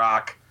Stoner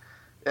Rock.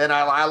 And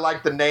I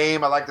like the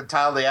name, I like the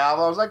title of the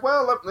album. I was like,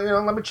 well,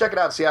 let me check it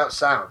out, see how it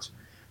sounds.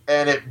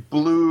 And it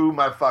blew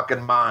my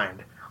fucking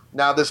mind.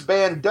 Now, this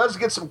band does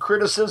get some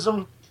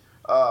criticism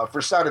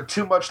for sounding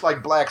too much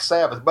like Black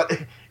Sabbath, but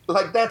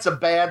that's a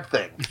bad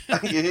thing.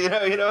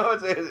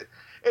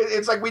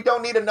 It's like we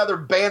don't need another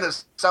band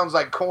that sounds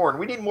like Korn.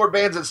 We need more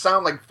bands that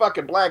sound like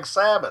fucking Black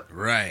Sabbath.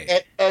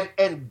 Right.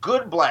 And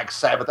good Black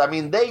Sabbath. I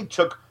mean, they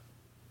took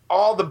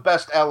all the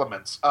best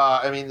elements.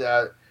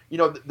 The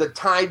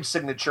time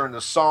signature in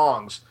the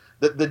songs.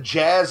 The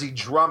jazzy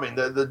drumming,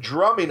 the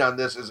drumming on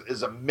this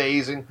is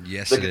amazing.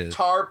 Yes, it is. The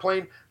guitar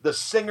playing, the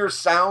singer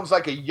sounds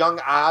like a young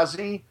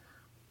Ozzy.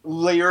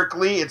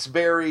 Lyrically, it's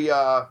very,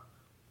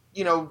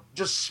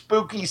 just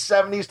spooky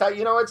 70s type.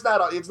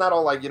 It's not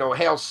all like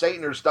Hail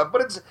Satan or stuff,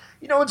 but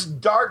it's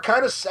dark,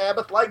 kind of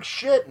Sabbath-like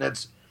shit, and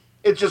it's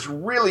just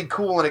really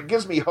cool, and it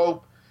gives me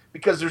hope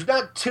because there's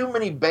not too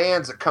many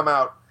bands that come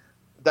out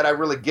that I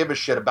really give a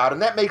shit about,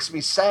 and that makes me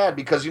sad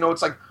because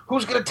it's like,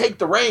 who's gonna take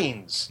the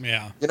reins?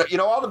 Yeah.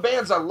 All the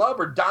bands I love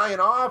are dying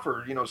off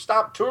or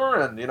stop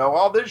touring.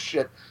 All this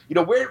shit.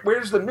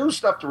 Where's the new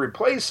stuff to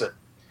replace it?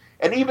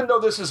 And even though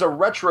this is a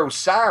retro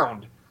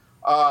sound,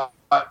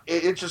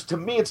 it just, to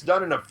me, it's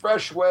done in a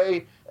fresh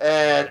way,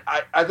 and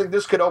I think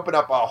this could open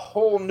up a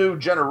whole new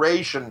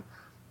generation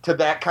to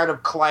that kind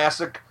of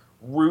classic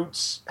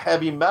roots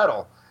heavy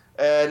metal,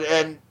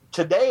 and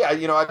today, I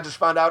just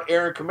found out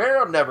Aaron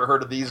Camaro never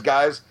heard of these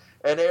guys.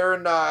 And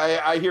Aaron,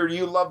 I hear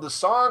you love the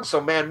song, so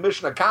man,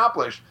 mission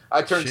accomplished.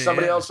 I turned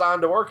somebody else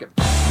on to working.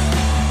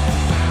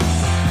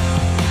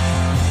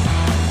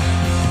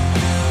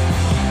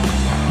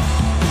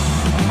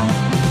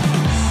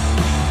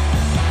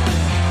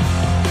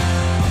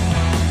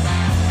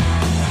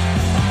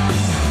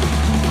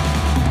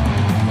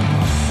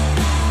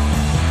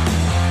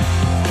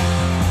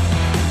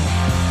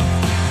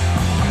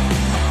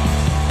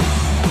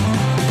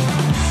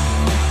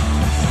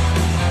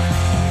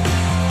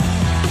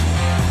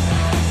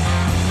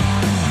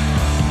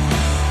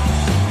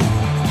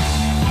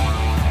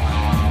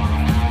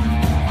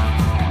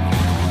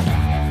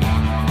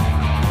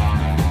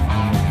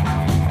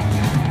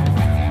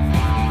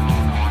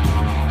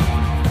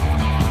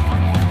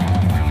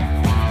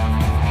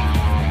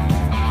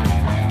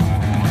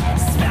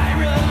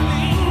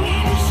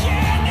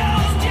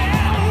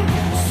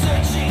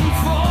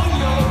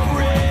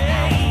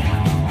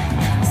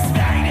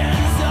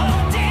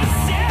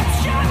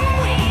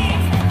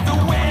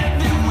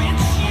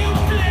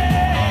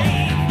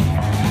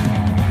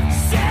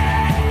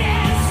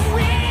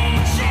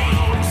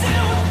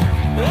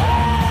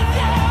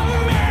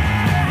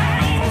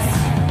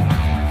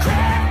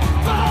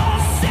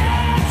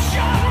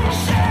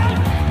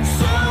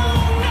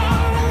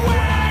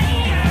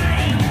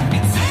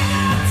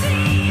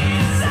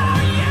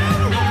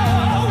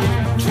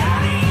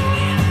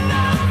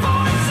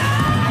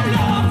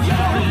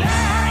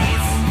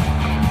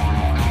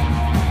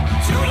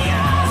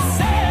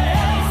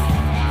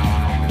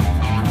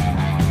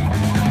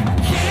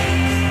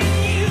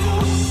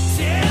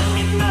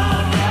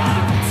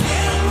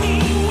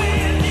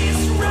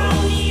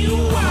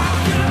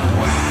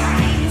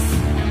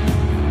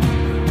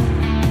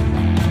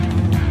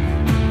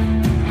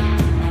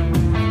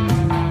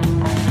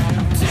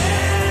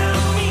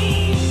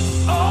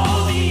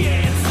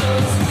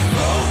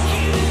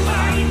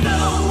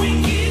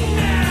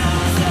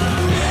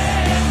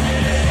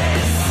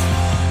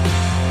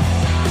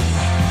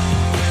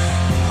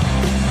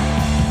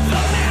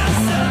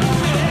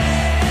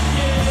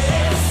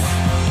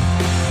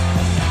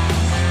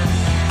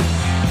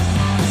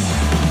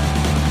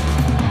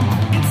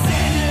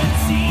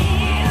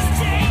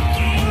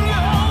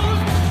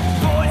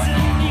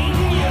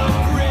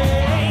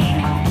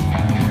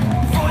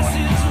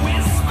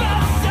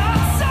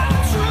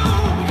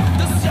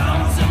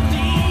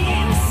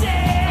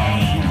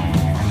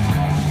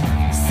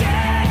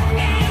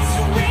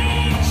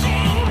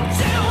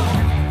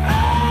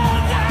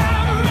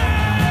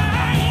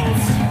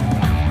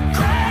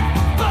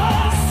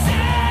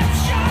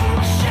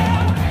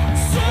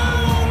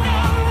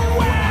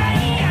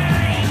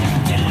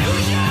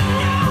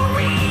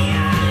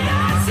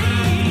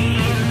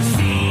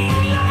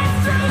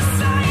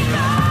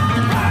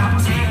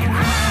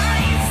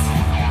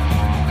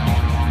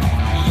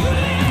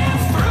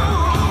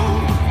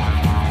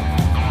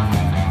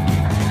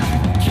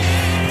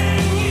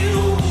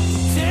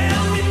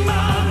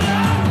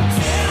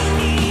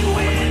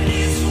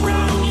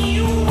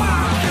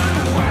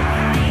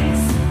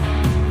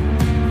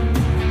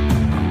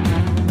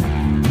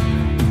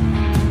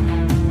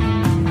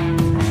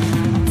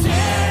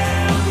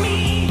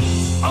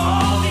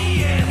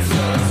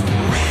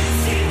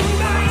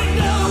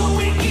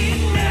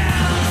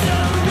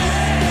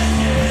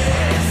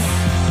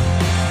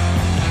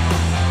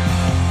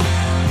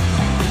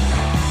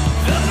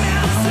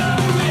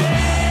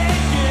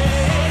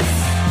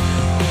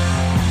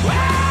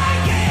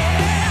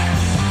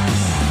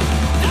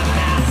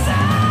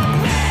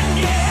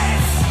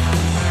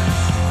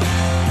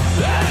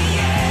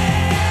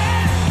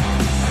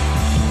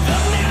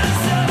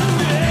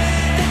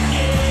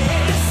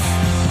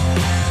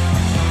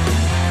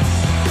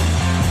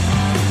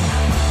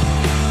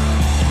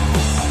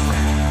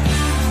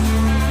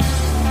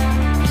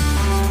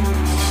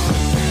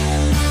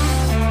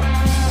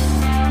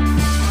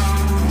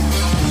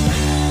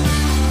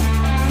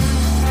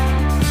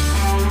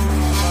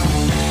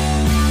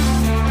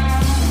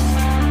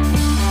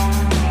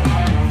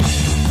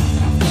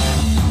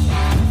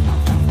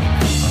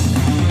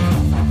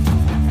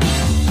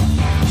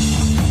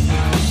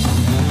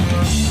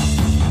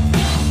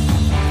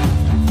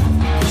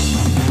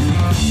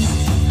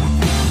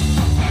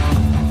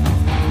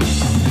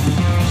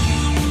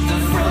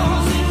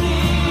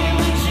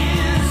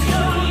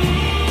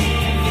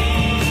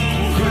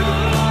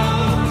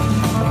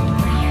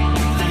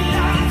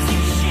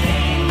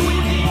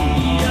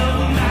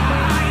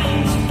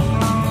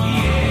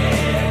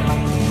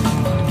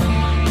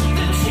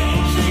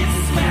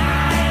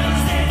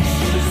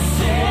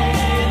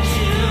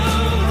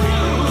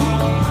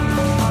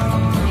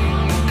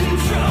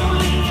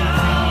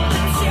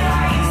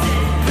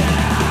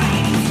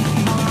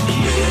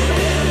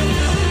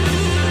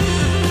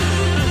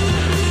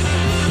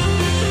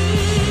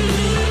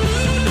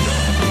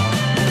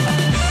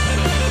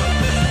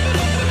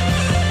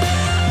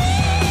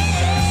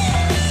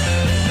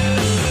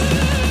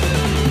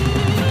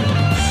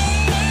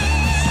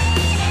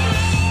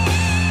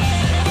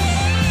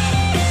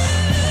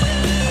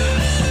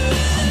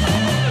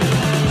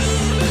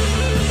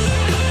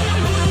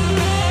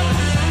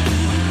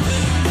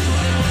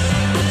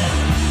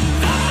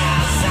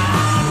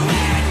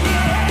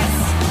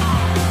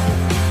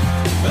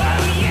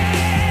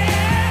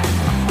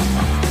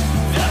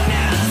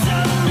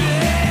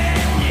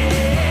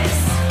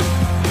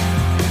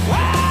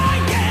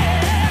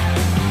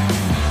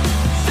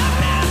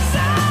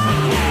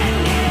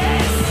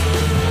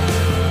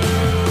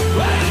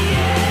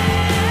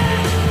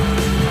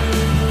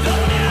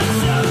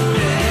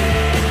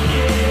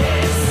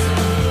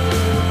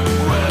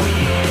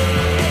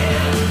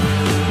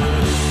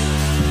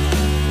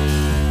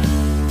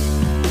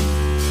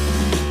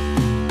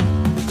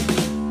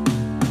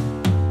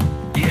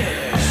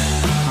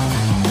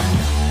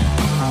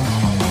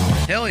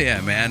 Hell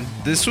yeah, man.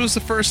 This was the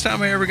first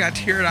time I ever got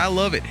to hear it. I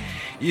love it.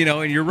 You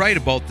know, and you're right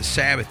about the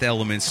Sabbath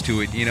elements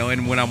to it, you know,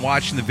 and when I'm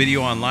watching the video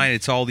online,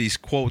 it's all these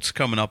quotes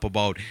coming up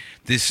about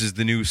this is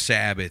the new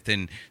Sabbath,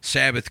 and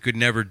Sabbath could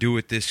never do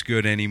it this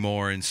good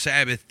anymore, and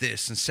Sabbath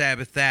this and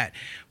Sabbath that.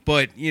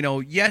 But, you know,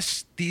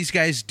 yes, these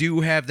guys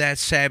do have that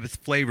Sabbath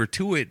flavor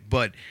to it,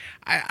 but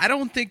I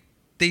don't think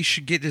they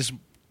should get as...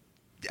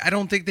 I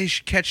don't think they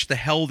should catch the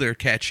hell they're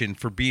catching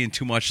for being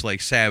too much like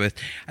Sabbath.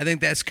 I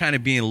think that's kind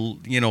of being,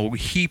 you know,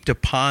 heaped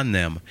upon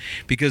them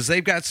because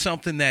they've got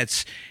something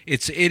it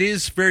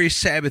is very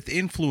Sabbath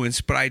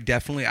influenced, but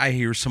I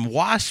hear some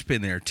Wasp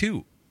in there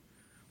too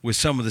with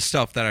some of the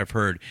stuff that I've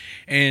heard.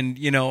 And,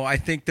 you know, I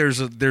think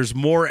there's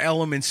more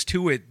elements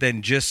to it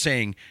than just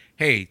saying,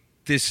 hey,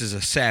 this is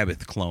a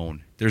Sabbath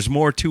clone. There's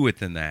more to it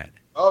than that.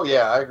 Oh,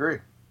 yeah, I agree.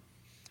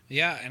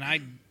 Yeah, and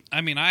I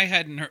mean, I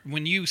hadn't heard,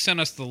 when you sent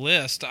us the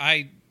list,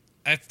 I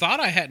thought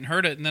I hadn't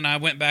heard it, and then I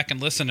went back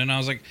and listened, and I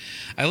was like,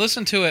 I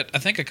listened to it, I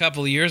think a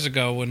couple of years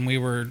ago when we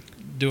were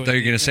doing...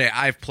 They're going to say,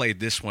 I've played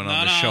this one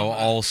on the show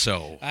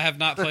also. I have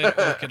not played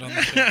Orchid on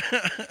the show.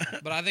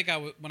 But I think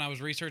when I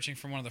was researching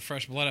for one of the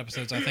Fresh Blood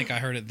episodes, I think I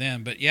heard it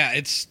then. But yeah,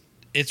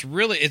 it's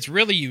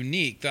really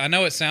unique. I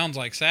know it sounds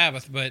like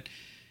Sabbath, but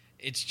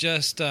it's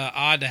just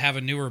odd to have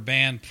a newer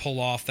band pull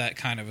off that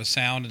kind of a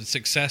sound and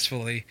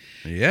successfully.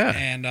 Yeah.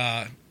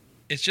 And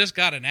it's just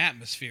got an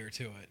atmosphere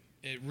to it.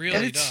 It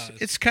really does.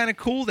 It's kind of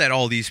cool that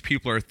all these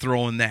people are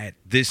throwing that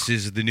this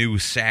is the new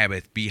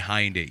Sabbath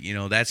behind it. You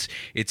know,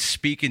 it's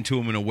speaking to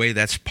them in a way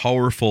that's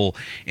powerful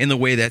in the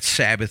way that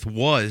Sabbath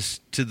was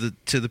to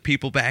the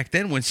people back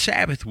then when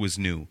Sabbath was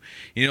new.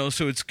 You know,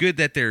 so it's good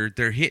that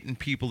they're hitting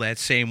people that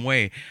same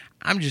way.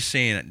 I'm just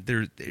saying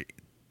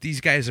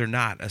these guys are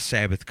not a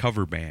Sabbath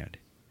cover band.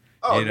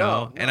 Oh, you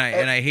know? No. And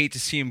I hate to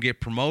see them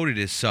get promoted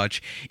as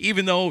such,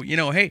 even though, you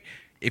know, hey,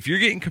 if you're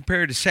getting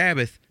compared to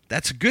Sabbath,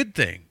 that's a good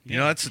thing. You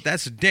know,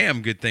 that's a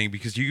damn good thing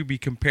because you could be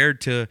compared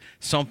to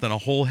something a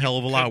whole hell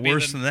of a lot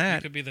worse than that.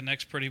 You could be the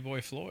next Pretty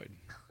Boy Floyd.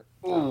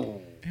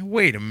 Ooh. Hey,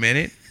 wait a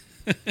minute.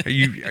 Are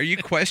you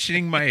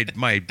questioning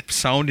my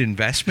sound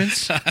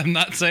investments? I'm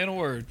not saying a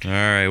word. All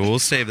right, we'll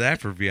save that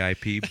for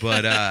VIP.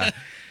 But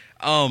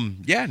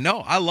yeah, no,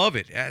 I love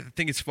it. I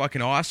think it's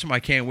fucking awesome. I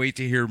can't wait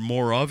to hear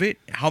more of it.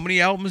 How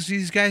many albums do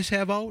these guys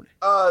have out?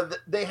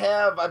 They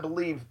have, I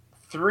believe,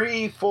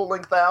 3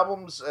 full-length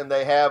albums, and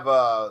they have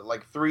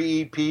like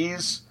 3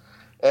 EPs,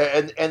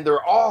 and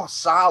they're all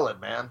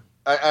solid, man.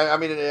 I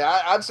mean,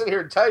 I'd sit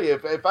here and tell you,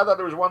 if I thought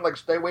there was one like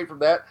Stay Away From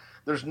That,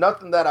 there's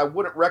nothing that I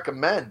wouldn't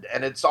recommend,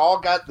 and it's all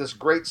got this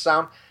great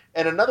sound.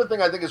 And another thing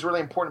I think is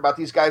really important about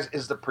these guys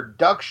is the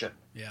production.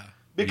 Yeah.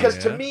 Because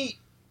to me,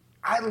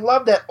 I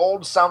love that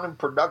old-sounding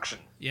production.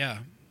 Yeah.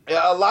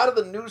 A lot of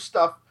the new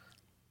stuff,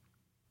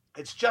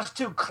 it's just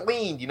too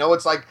clean. You know,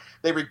 it's like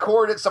they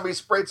recorded it, somebody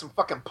sprayed some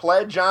fucking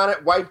pledge on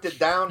it, wiped it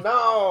down.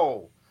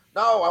 No,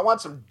 I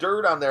want some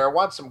dirt on there. I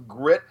want some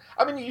grit.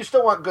 I mean, you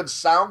still want good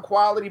sound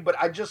quality, but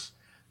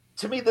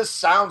to me, this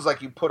sounds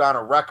like you put on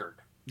a record.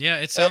 Yeah,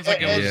 it sounds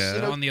like it was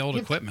you know, on the old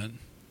equipment.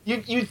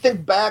 You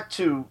think back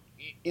to,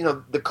 you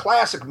know, the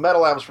classic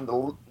metal albums from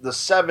the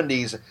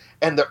 70s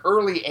and the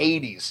early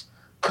 80s.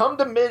 Come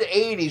to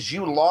mid-80s,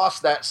 you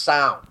lost that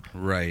sound.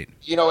 Right.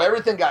 You know,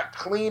 everything got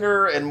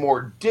cleaner and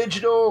more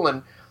digital,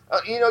 and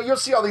you know, you'll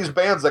see all these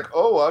bands like,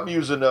 oh, I'm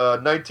using a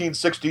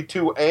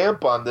 1962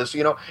 amp on this.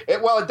 You know,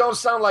 it don't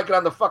sound like it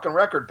on the fucking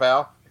record,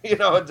 pal. You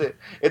know,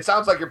 it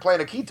sounds like you're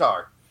playing a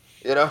guitar.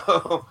 You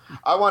know,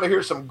 I want to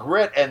hear some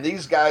grit, and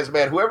these guys,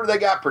 man, whoever they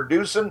got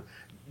producing,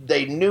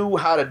 they knew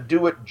how to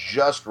do it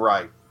just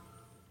right.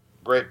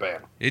 Great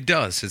band. It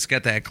does. It's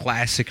got that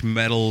classic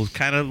metal,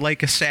 kind of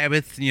like a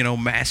Sabbath, you know,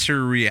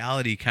 Master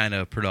Reality kind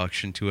of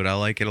production to it. I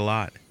like it a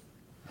lot.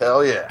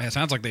 Hell yeah. Yeah, it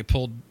sounds like they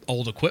pulled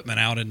old equipment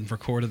out and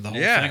recorded the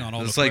whole thing on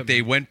old it's equipment. like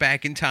they went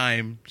back in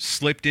time,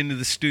 slipped into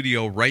the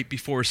studio right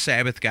before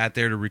Sabbath got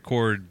there to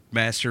record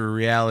Master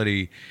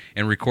Reality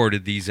and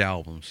recorded these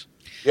albums.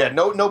 Yeah,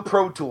 no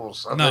Pro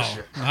Tools on this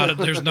shit.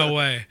 There's no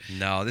way.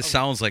 No, this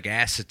sounds like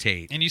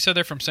acetate. And you said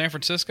they're from San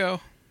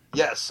Francisco?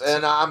 Yes,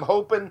 and I'm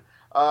hoping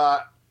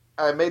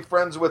I made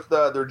friends with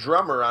their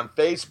drummer on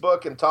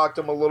Facebook and talked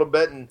to him a little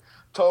bit and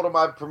told him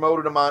I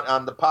promoted him on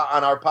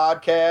our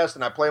podcast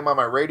and I play him on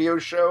my radio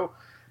show,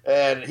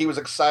 and he was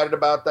excited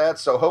about that.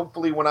 So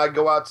hopefully when I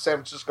go out to San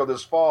Francisco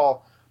this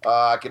fall,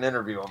 I can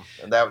interview him,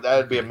 and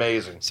that'd be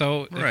amazing.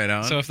 So right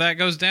on. So if that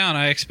goes down,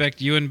 I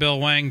expect you and Bill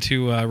Wang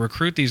to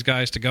recruit these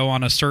guys to go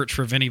on a search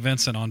for Vinnie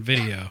Vincent on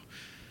video.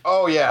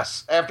 Oh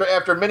yes,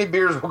 after many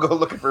beers, we'll go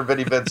looking for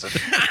Vinnie Vincent.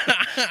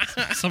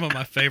 Some of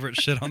my favorite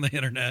shit on the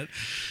internet.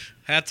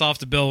 Hats off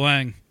to Bill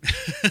Wang.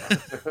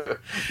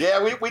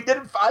 Yeah, we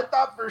didn't. I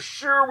thought for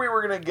sure we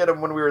were going to get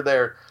him when we were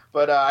there,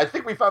 but I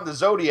think we found the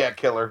Zodiac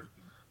Killer,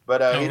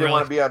 but he didn't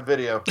want to be on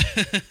video.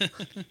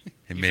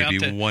 And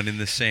maybe one in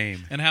the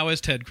same. And how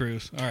is Ted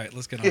Cruz? All right,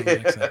 let's get on to the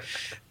next thing.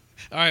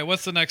 All right,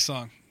 what's the next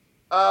song?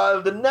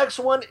 The next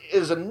one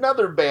is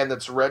another band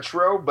that's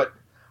retro, but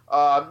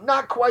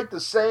not quite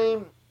the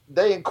same.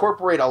 They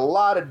incorporate a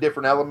lot of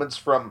different elements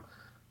from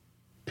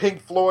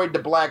Pink Floyd to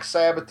Black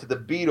Sabbath to the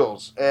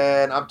Beatles.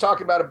 And I'm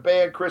talking about a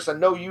band, Chris, I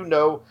know you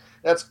know.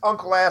 That's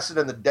Uncle Acid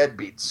and the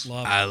Deadbeats.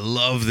 I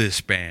love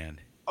this band.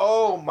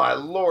 Oh my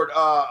Lord!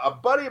 A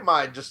buddy of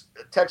mine just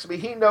texted me.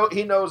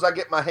 He knows I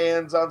get my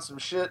hands on some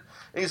shit.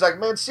 And he's like,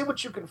 "Man, see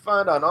what you can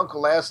find on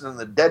Uncle Acid and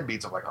the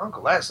Deadbeats." I'm like,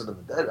 "Uncle Acid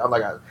and the Dead." I'm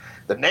like,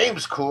 "The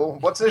name's cool.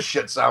 What's this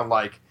shit sound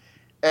like?"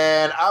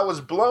 And I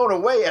was blown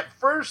away at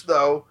first,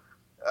 though.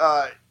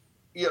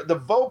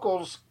 The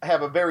vocals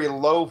have a very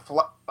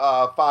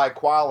low-fi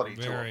quality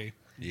to them.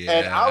 Yeah.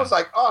 And I was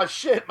like, "Oh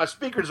shit, my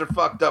speakers are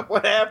fucked up.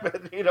 What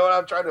happened?" And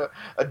I'm trying to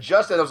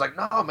adjust it. I was like,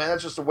 "No, man,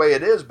 that's just the way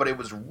it is." But it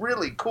was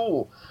really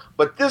cool.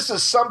 But this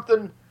is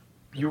something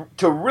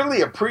to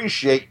really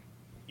appreciate.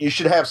 You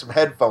should have some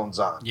headphones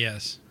on.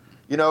 Yes.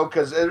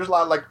 Because there's a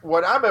lot, like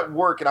when I'm at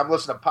work and I'm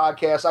listening to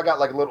podcasts, I got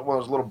like one of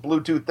those little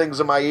Bluetooth things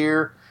in my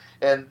ear,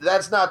 and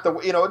that's not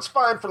it's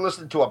fine for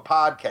listening to a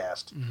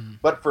podcast,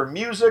 but for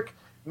music,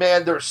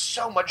 man, there's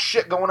so much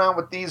shit going on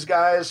with these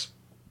guys.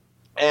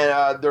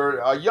 And they're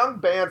a young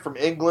band from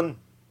England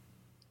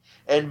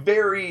and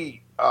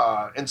very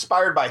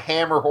inspired by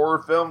Hammer horror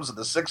films of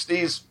the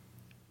 60s.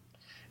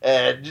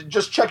 And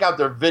just check out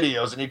their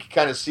videos and you can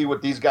kind of see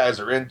what these guys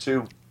are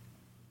into.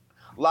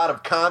 A lot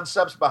of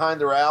concepts behind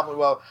their album.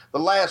 Well, the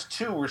last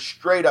two were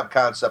straight up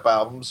concept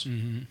albums.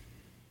 Mm-hmm.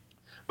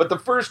 But the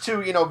first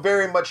two,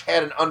 very much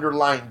had an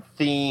underlying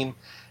theme.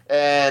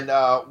 And,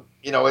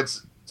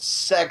 it's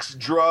sex,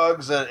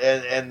 drugs,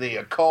 and the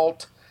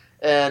occult.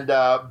 And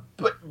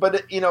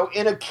but in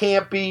a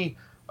campy,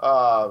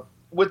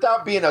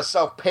 without being a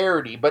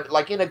self-parody, but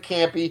like in a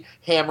campy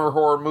Hammer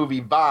horror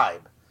movie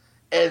vibe.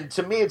 And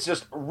to me, it's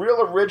just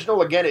real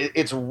original. Again,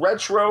 it's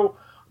retro,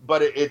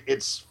 but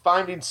it's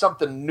finding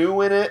something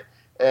new in it.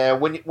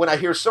 And when I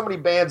hear so many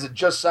bands that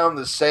just sound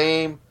the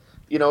same,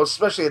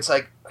 especially it's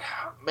like,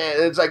 man,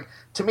 it's like,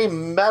 to me,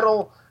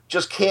 metal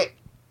just can't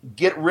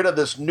get rid of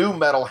this new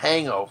metal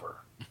hangover.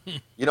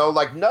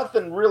 Like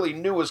nothing really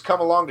new has come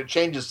along to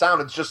change the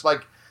sound. It's just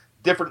like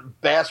different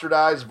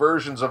bastardized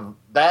versions of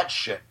that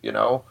shit,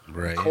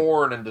 Right.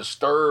 Korn and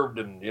Disturbed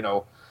and,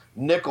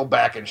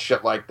 Nickelback and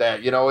shit like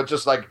that. It's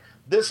just like,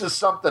 this is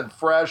something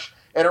fresh.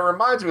 And it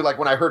reminds me, like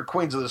when I heard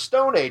Queens of the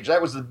Stone Age,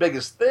 that was the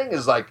biggest thing,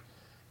 is like,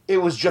 it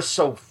was just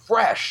so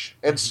fresh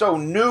and so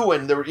new.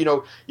 And there,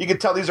 you could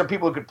tell these are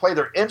people who could play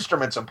their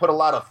instruments and put a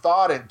lot of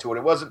thought into it.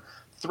 It wasn't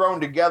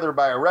thrown together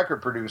by a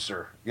record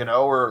producer,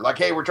 or like,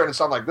 hey, we're trying to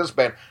sound like this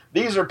band.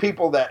 These are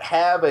people that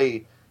have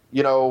a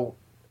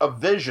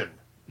vision.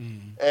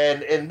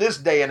 And in this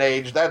day and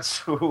age,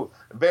 that's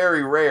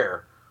very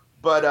rare.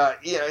 But,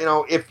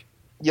 if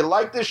you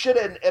like this shit,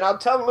 and I'll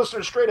tell the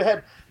listeners straight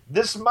ahead,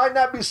 this might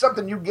not be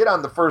something you get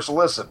on the first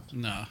listen.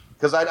 No.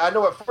 Because I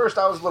know at first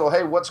I was a little,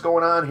 hey, what's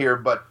going on here?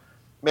 But,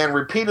 man,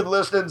 repeated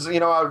listens,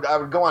 I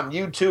would go on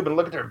YouTube and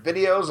look at their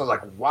videos. I was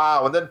like,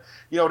 wow. And then,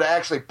 to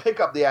actually pick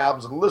up the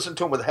albums and listen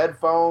to them with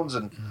headphones.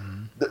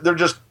 And they're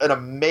just an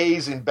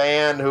amazing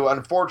band who,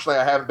 unfortunately,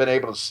 I haven't been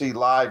able to see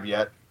live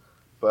yet.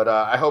 But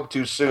I hope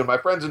to soon. My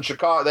friends in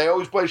Chicago, they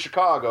always play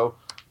Chicago,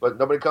 but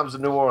nobody comes to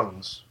New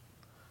Orleans.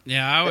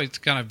 Yeah, I always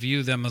kind of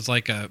view them as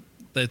like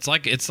it's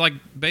like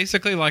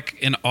basically like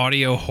an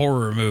audio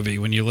horror movie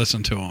when you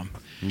listen to them.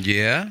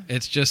 Yeah.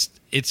 It's just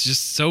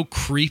so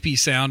creepy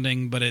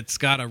sounding, but it's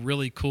got a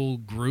really cool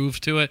groove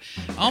to it.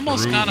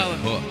 Almost kind of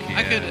hook, yeah.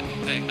 I could,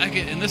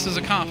 and this is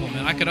a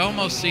compliment. I could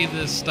almost see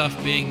this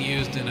stuff being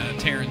used in a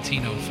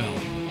Tarantino film.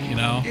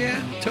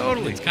 Yeah,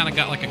 totally. It's kind of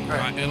got like a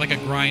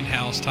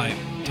grindhouse type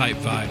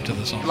vibe to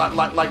the song.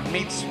 Like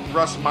meets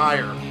Russ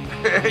Meyer.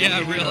 Yeah,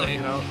 really.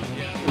 Yeah.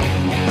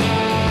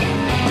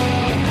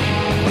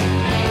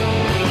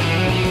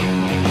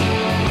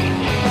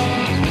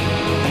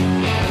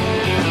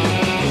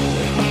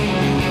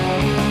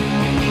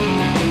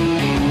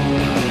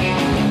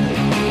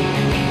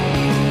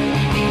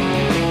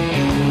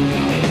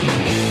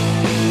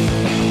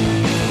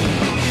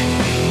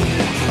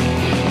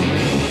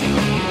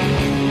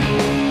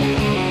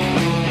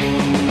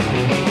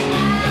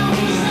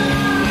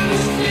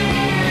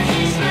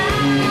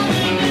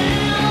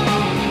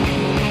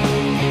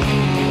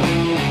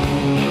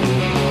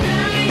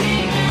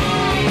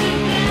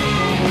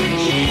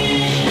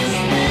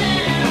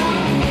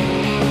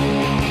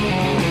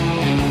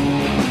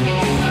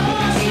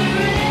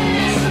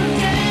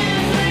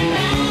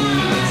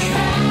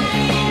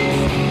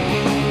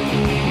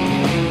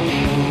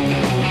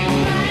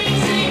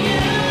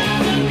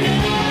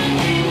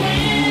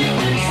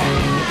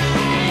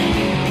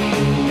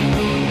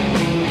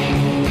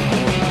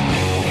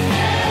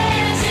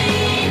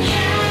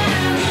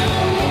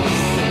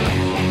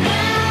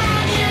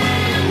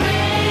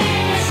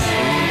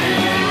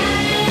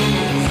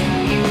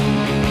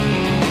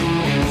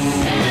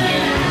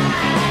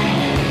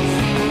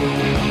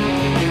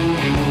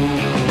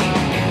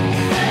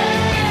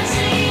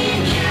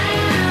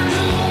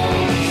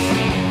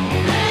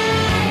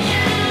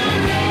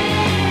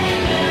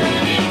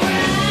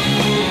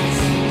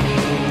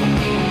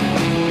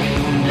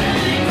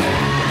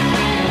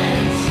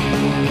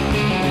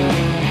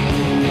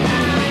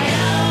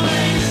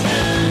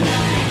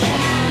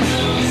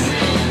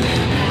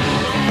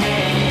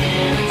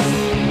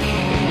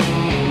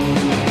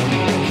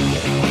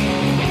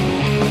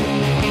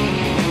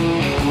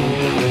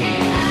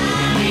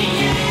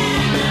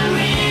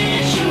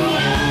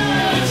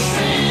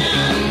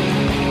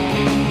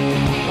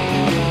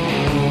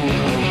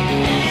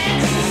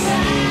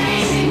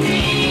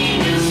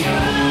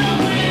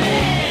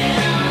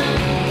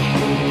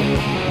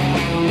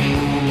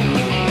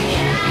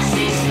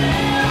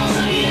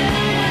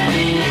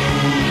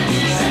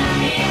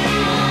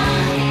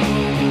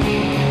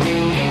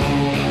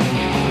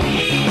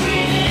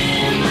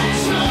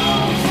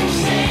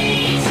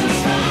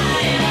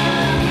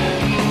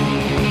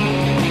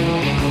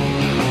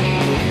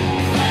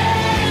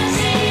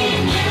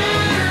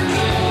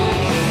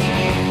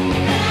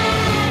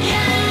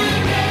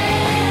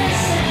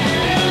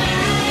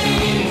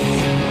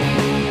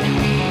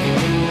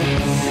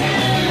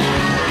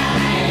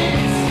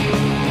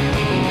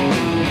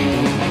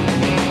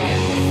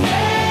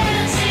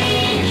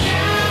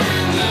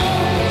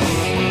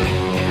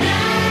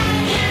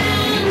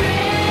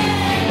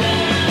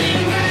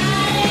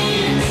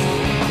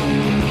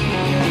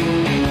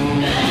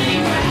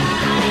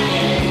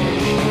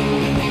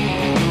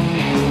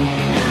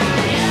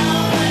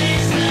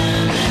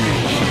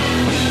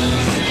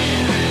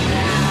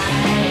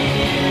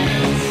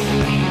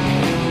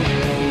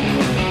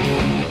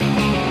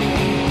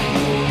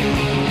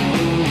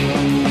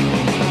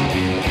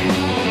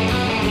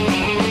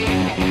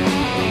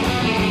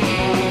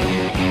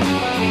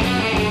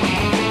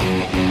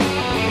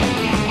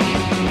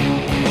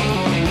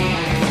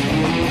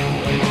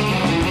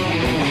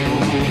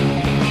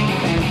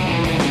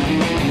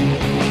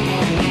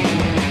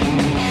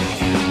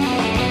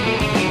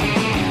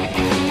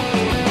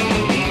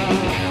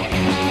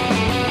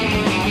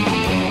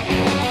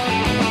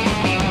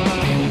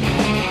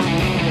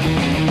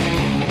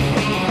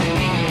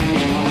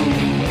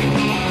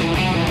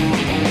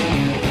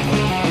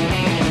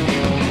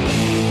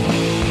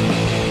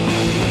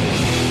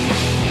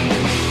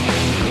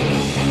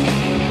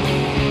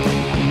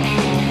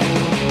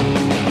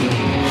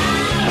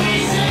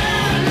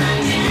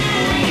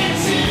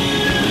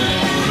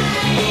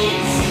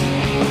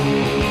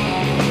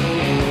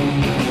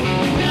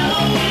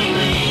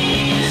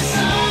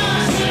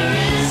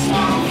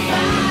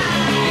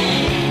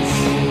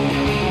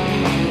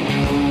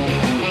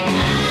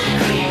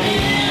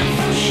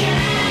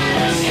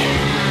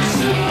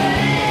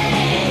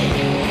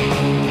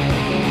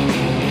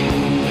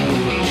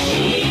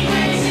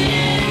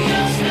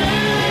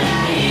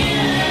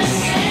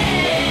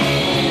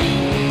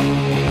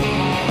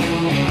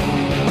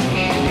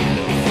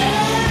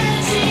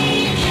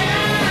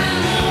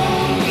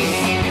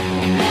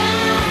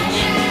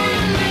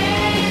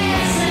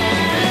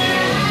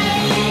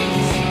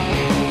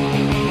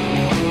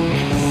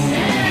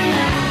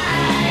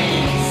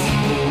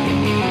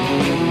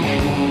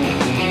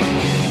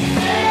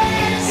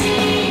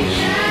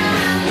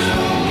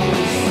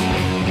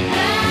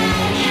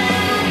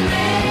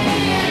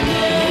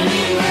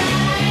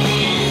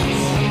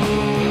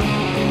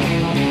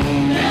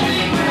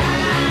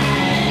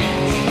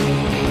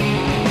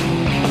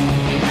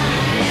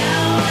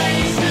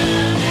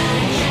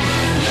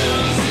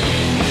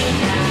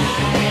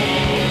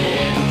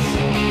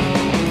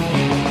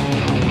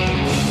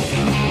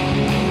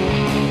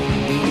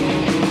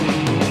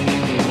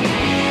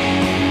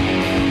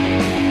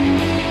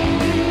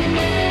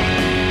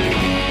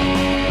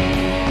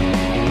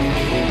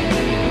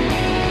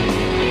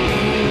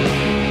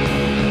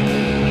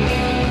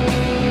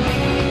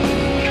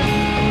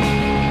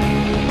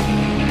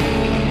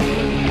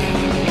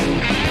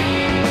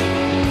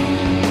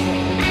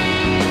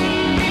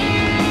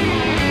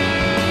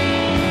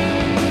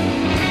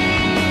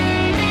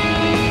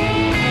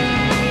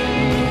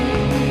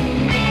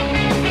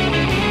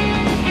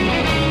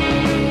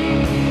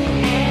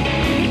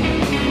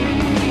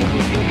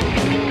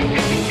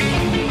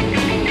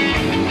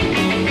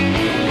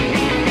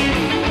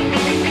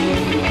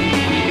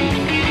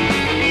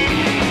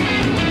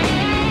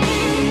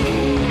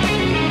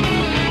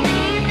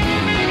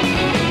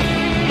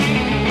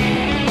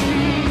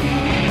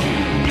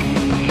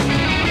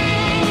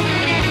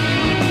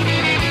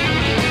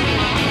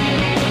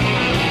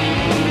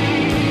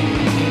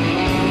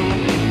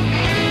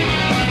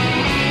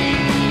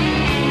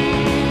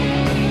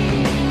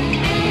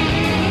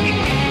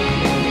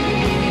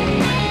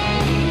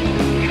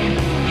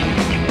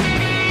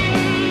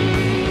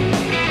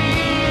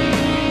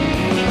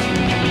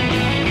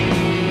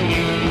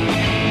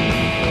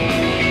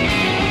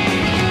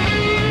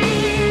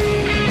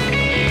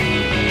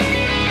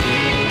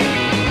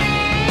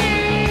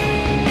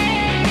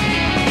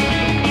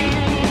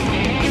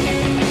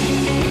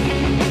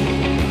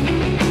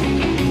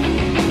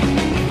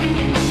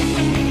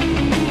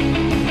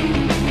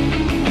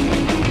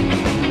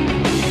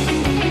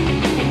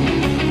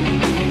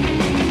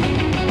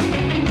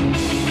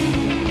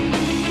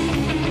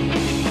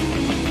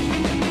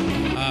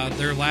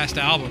 last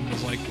album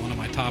was like one of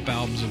my top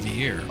albums of the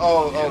year.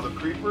 Oh, The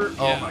Creeper? Yeah.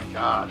 Oh my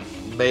God.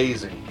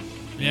 Amazing.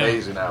 Yeah.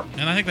 Amazing album.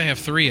 And I think they have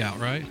 3 out,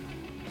 right?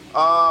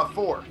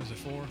 4. Is it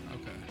 4? Okay.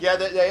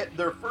 Yeah,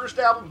 their first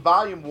album,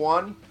 Volume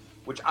 1,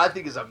 which I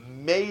think is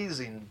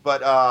amazing,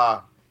 but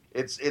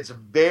it's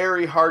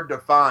very hard to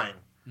find.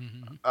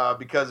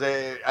 Because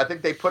I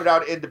think they put it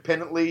out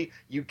independently.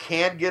 You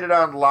can get it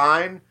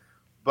online,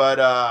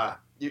 but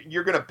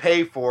you're going to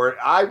pay for it.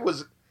 I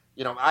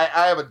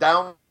have a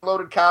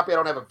downloaded copy. I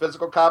don't have a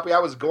physical copy. I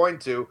was going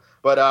to,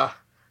 but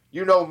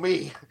you know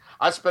me.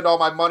 I spend all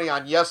my money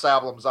on Yes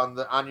albums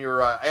on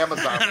your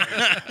Amazon.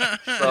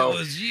 So, It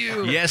was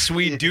you. Yes,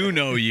 we do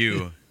know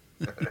you.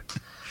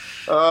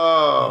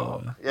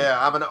 yeah,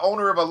 I'm an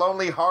owner of a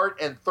Lonely Heart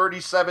and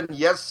 37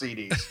 Yes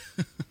CDs.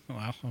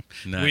 Wow.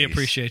 Nice. We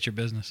appreciate your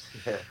business.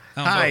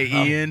 Hi,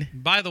 Ian.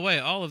 By the way,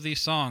 all of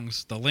these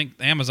songs,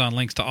 Amazon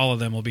links to all of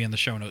them will be in the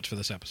show notes for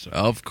this episode.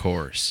 Of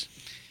course.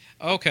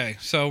 Okay,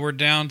 so we're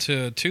down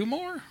to 2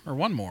 more or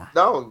 1 more?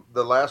 No,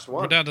 the last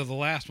one. We're down to the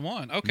last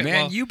one. Okay, Man,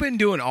 well, you've been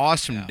doing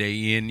awesome today,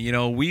 Ian. You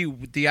know,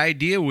 the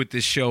idea with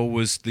this show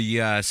was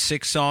the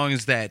 6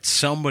 songs that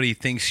somebody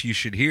thinks you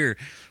should hear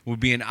would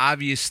be an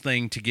obvious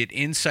thing to get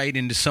insight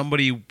into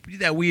somebody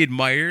that we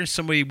admire,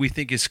 somebody we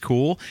think is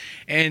cool,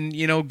 and,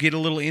 you know, get a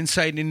little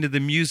insight into the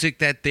music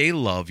that they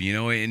love, you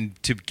know,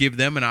 and to give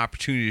them an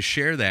opportunity to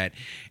share that.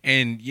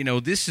 And, you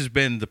know, this has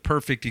been the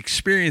perfect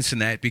experience in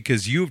that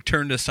because you've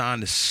turned us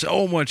on to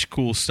so much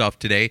cool stuff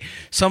today.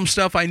 Some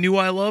stuff I knew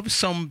I loved,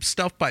 some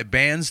stuff by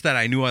bands that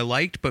I knew I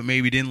liked, but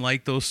maybe didn't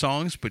like those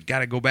songs, but got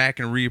to go back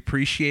and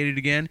reappreciate it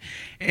again.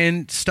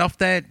 And stuff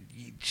that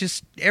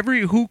just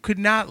who could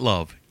not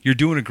love. You're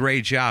doing a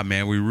great job,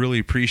 man. We really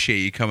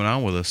appreciate you coming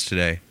on with us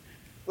today.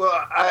 Well,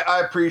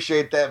 I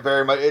appreciate that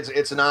very much.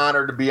 It's an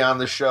honor to be on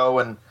the show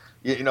and,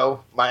 you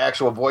know, my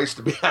actual voice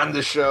to be on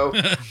the show.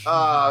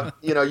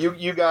 You know,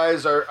 you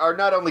guys are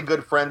not only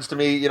good friends to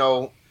me, you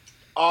know,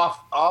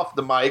 off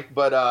the mic,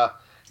 but,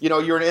 you know,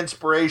 you're an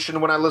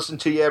inspiration when I listen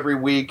to you every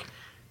week.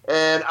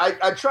 And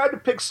I tried to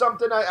pick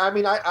something.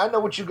 I know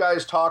what you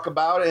guys talk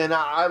about, and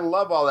I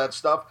love all that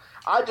stuff.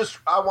 I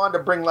wanted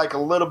to bring like a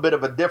little bit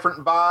of a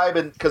different vibe,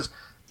 and because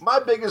my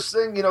biggest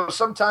thing, you know,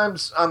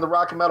 sometimes on the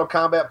Rock and Metal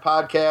Combat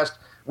podcast,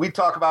 we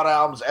talk about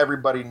albums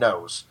everybody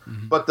knows.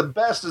 Mm-hmm. But the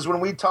best is when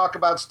we talk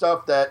about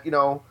stuff that, you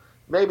know,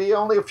 maybe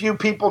only a few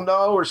people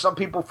know or some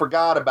people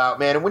forgot about,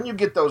 man. And when you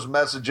get those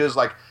messages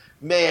like,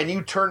 man,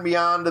 you turned me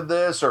on to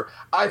this, or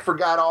I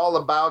forgot all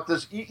about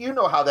this, you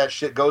know how that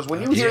shit goes.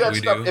 When you hear that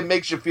stuff, it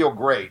makes you feel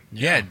great.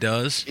 Yeah, it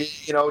does.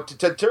 You know,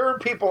 to turn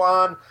people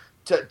on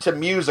to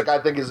music, I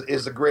think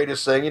is the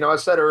greatest thing. You know, I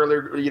said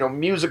earlier, you know,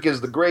 music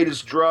is the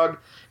greatest drug.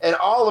 And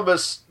all of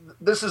us,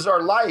 this is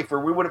our life, or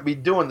we wouldn't be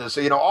doing this.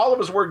 So, you know, all of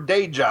us work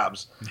day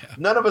jobs. Yeah.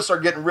 None of us are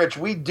getting rich.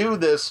 We do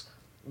this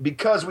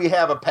because we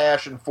have a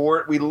passion for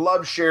it. We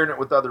love sharing it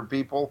with other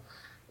people.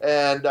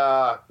 And,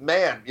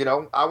 man, you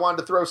know, I wanted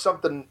to throw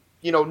something,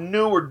 you know,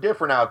 new or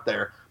different out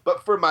there.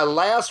 But for my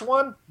last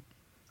one,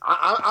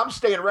 I'm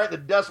staying right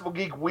in the Decibel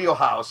Geek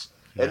wheelhouse.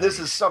 Nice. And this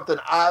is something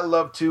I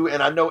love too.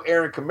 And I know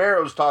Aaron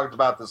Camaro's talked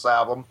about this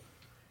album.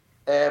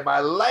 And my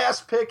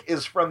last pick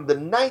is from the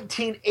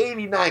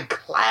 1989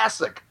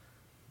 classic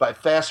by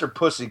Faster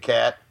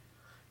Pussycat.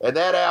 And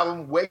that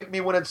album, Wake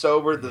Me When It's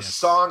Over, the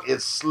song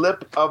is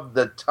Slip of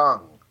the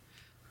Tongue.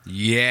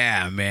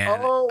 Yeah, man.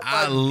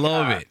 I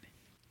love it.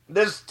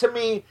 This, to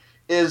me,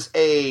 is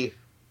a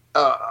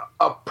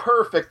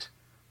perfect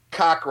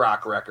cock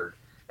rock record.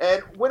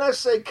 And when I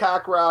say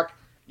cock rock,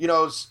 you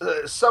know,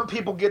 some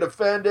people get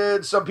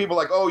offended. Some people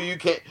are like, oh,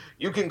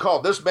 you can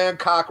call this band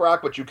cock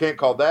rock, but you can't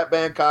call that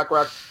band cock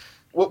rock.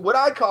 What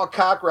I call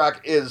cock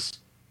rock is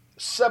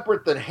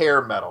separate than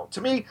hair metal.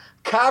 To me,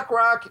 cock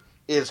rock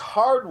is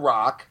hard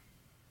rock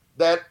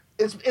that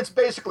it's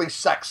basically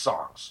sex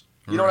songs.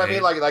 You know what I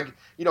mean? Like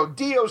you know,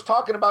 Dio's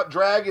talking about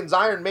dragons,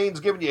 Iron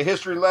Maiden's giving you a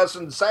history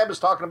lesson, Sabbath's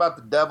talking about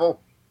the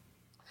devil.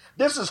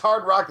 This is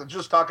hard rock that's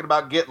just talking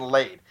about getting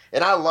laid.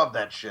 And I love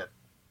that shit.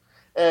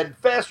 And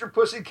Faster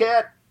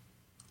Pussycat,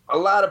 a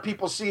lot of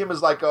people see him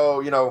as like, oh,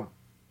 you know,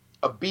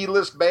 a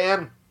B-list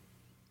band.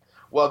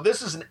 Well,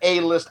 this is an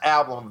A-list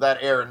album of that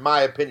era, in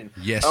my opinion.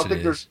 Yes,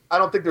 I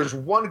don't think there's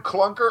one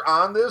clunker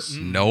on this.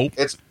 Nope.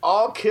 It's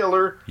all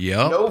killer.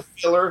 Yep. No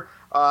filler.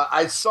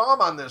 I saw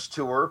him on this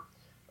tour.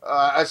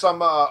 I saw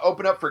him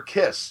open up for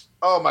Kiss.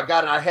 Oh, my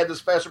God. And I had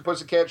this Faster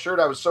Pussycat shirt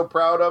I was so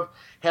proud of.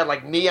 Had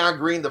like neon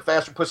green, the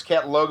Faster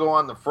Pussycat logo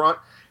on the front.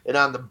 And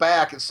on the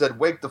back, it said,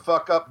 "Wake the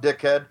fuck up,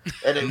 dickhead."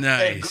 And it,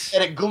 nice.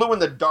 and it glue in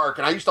the dark.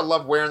 And I used to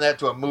love wearing that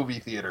to a movie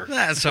theater.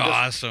 That's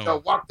awesome. You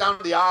know, walk down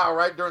the aisle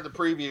right during the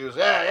previews.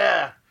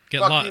 Yeah.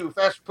 Fuck you,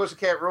 Faster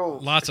Pussycat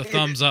rules. Lots of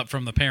thumbs up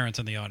from the parents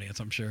in the audience,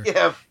 I'm sure.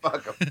 Yeah,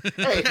 fuck them.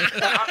 Hey,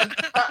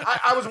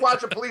 I was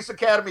watching Police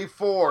Academy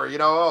 4. You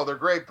know, oh, they're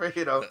great.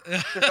 You know,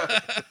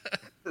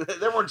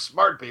 they weren't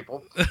smart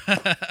people.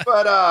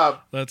 But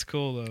that's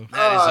cool though.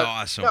 That is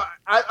awesome. You know,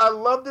 I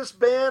love this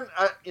band.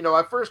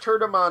 I first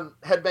heard them on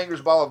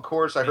Headbangers Ball. Of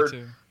course, I heard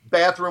too.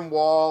 Bathroom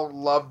Wall.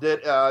 Loved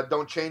it.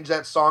 Don't Change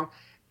That Song.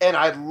 and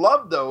I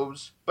loved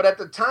those. But at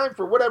the time,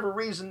 for whatever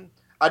reason,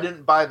 I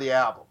didn't buy the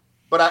album.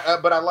 But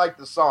I liked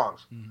the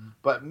songs. Mm-hmm.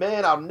 But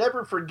man, I'll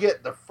never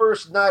forget the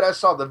first night I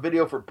saw the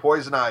video for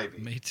Poison Ivy.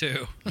 Me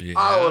too. Yeah.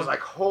 I was like,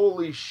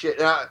 holy shit!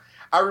 And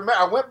I remember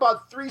I went and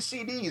bought 3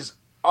 CDs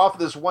off of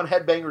this one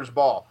Headbangers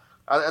Ball.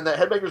 And that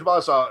Headbangers Ball, I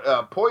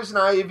saw Poison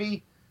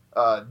Ivy,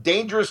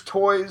 Dangerous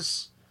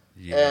Toys,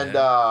 and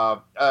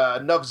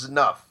Enough's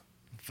Enough.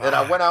 And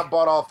I went out and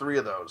bought all 3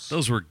 of those.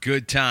 Those were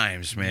good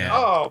times, man.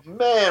 Oh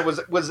man,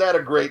 was that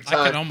a great time?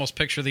 I can almost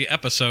picture the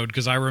episode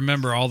because I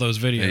remember all those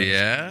videos.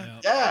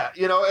 Yeah. Yeah,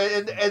 you know,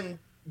 and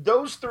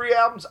those 3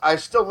 albums I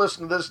still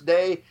listen to this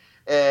day,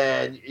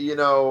 and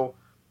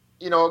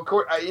of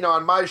course,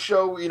 on my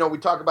show, we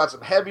talk about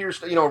some heavier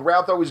stuff.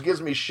 Ralph always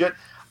gives me shit.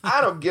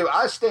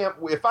 I stand,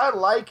 if I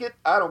like it,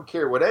 I don't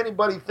care what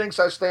anybody thinks,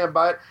 I stand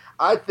by it.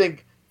 I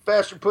think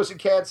Faster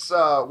Pussycats,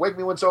 Wake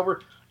Me When It's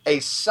Over, a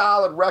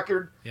solid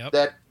record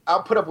that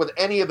I'll put up with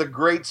any of the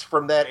greats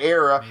from that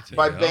era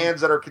by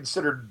bands that are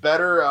considered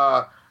better.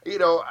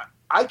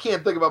 I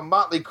can't think of a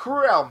Motley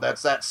Crue album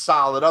that's that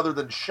solid other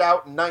than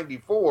Shout in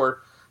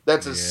 '94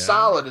 that's as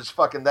solid as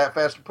fucking that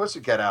Faster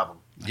Pussycat album.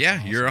 Yeah,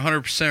 awesome. You're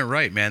 100%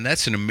 right, man.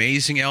 That's an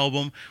amazing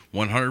album,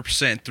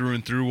 100% through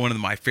and through, one of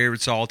my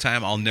favorites all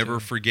time. I'll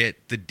never forget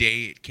the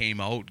day it came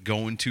out,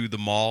 going to the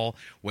mall,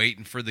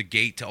 waiting for the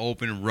gate to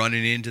open,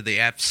 running into the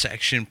F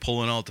section,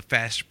 pulling out the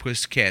Faster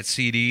Pussycat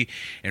CD,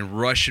 and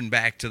rushing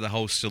back to the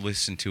house to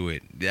listen to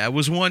it. That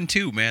was one,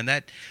 too, man.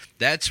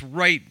 That's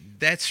right.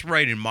 That's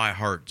right in my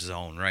heart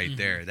zone right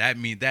there.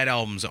 That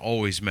album's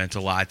always meant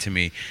a lot to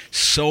me.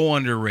 So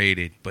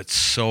underrated, but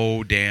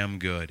so damn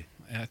good.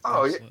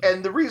 Oh,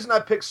 and the reason I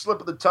picked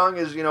Slip of the Tongue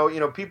is,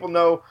 people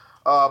know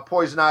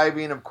Poison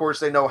Ivy, and of course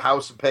they know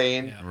House of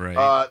Pain. Yeah,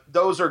 right.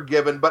 Those are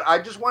given, but I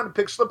just wanted to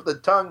pick Slip of the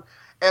Tongue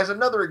as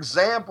another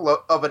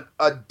example of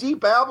a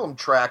deep album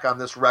track on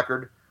this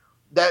record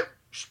that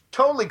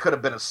totally could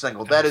have been a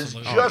single.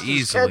 Absolutely. That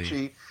is just as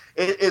catchy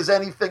as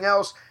anything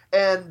else.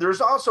 And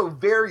there's also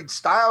varied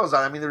styles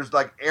on it. I mean, there's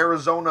like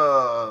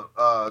Arizona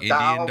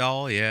Indian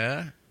Doll,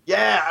 yeah.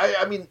 Yeah,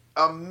 I mean,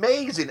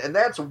 amazing. And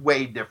that's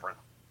way different.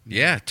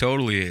 Yeah,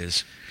 totally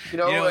is.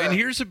 And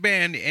here's a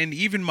band, and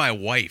even my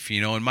wife,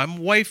 and my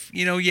wife,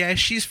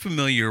 she's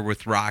familiar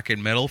with rock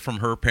and metal from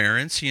her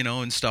parents,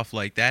 and stuff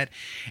like that.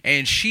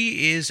 And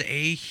she is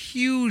a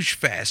huge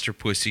Faster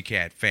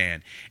Pussycat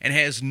fan and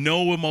has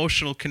no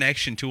emotional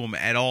connection to them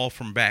at all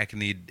from back in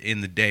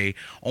the day.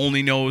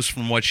 Only knows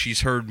from what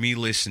she's heard me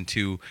listen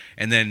to,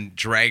 and then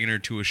dragging her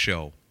to a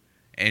show.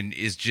 And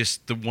is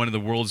just one of the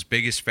world's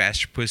biggest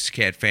Faster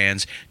Pussycat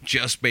fans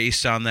just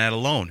based on that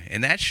alone.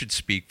 And that should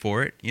speak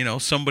for it.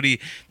 Somebody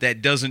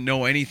that doesn't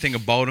know anything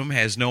about them,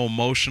 has no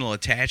emotional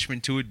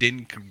attachment to it,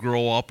 didn't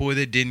grow up with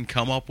it, didn't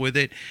come up with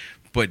it,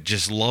 but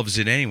just loves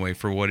it anyway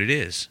for what it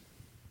is.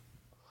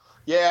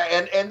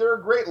 Yeah, and they're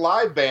a great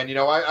live band.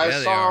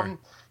 I saw them,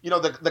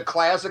 the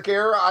classic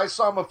era, I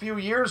saw them a few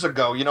years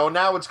ago.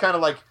 Now it's kind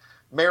of like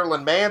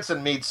Marilyn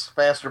Manson meets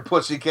Faster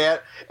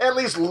Pussycat, at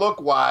least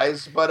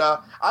look-wise. But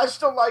I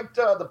still liked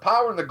The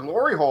Power and the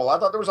Glory Hole. I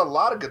thought there was a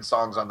lot of good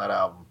songs on that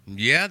album.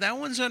 Yeah, that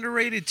one's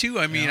underrated, too.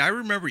 I mean, I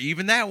remember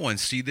even that one.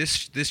 See,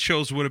 this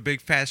shows what a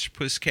big Faster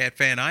Pussycat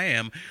fan I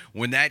am.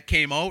 When that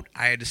came out,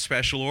 I had to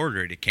special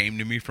order it. It came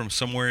to me from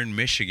somewhere in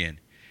Michigan.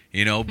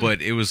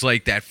 But it was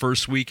like that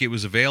first week it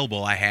was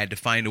available, I had to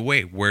find a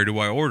way. Where do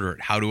I order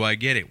it? How do I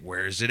get it?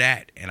 Where is it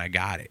at? And I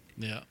got it.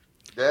 Yeah.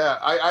 Yeah,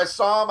 I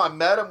saw them, I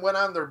met them, went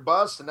on their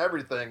bus and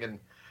everything, and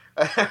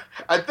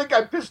I think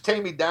I pissed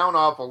Tammy down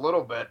off a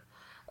little bit,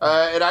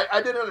 and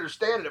I didn't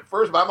understand it at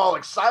first, but I'm all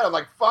excited. I'm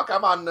like, fuck,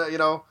 I'm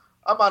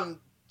on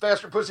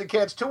Faster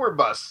Pussycat's tour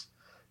bus,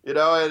 and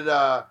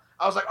I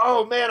was like,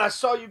 oh man, I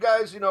saw you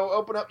guys,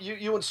 open up,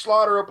 you and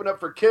Slaughter open up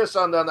for Kiss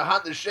on the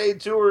Hot in the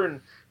Shade tour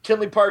in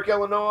Tinley Park,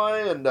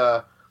 Illinois, and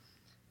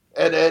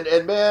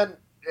man,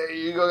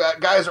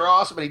 guys are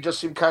awesome, and he just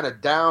seemed kind of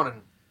down,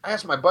 and I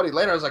asked my buddy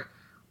later, I was like,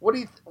 what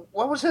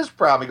was his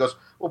problem? He goes,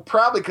 well,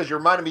 probably because you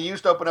reminded me you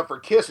used to open up for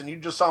Kiss and you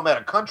just saw him at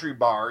a country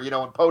bar, in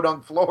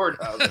Podunk, Florida.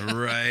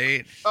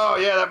 Right. Oh,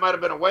 yeah, that might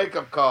have been a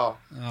wake-up call.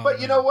 Oh, but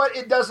you know what?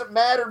 It doesn't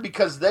matter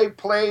because they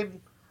played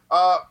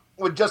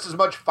with just as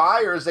much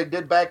fire as they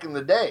did back in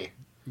the day.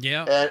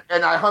 Yeah.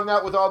 And I hung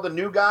out with all the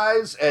new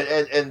guys,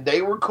 and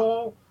they were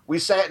cool. We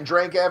sat and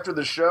drank after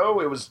the show.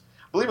 I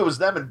believe it was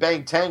them and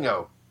Bang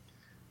Tango.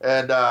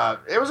 And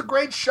it was a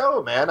great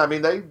show, man. I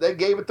mean, they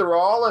gave it their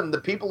all, and the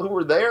people who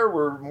were there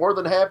were more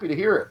than happy to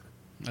hear it.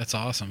 That's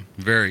awesome.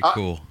 Very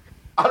cool.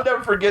 I'll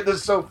never forget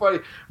this. So funny.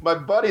 My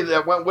buddy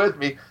that went with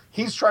me,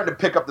 he's trying to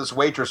pick up this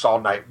waitress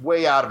all night,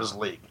 way out of his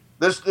league.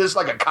 This is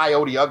like a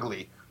Coyote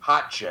Ugly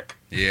hot chick.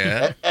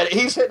 Yeah. And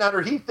he's hitting on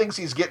her. He thinks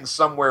he's getting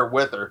somewhere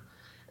with her.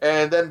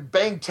 And then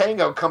Bang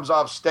Tango comes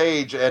off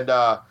stage, and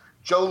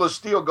Joe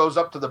LaSteel goes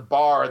up to the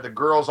bar, and the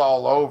girl's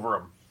all over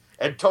him,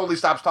 and totally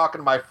stops talking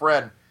to my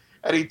friend.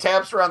 And he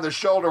taps her on the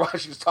shoulder while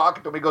she's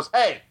talking to him. He goes,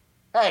 hey,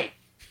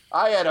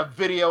 I had a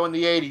video in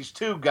the 80s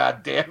too,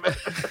 goddammit.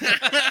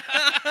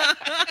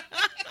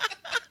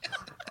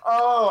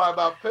 Oh, I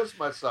about piss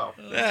myself.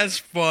 That's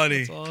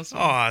funny. That's awesome.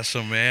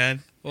 Awesome,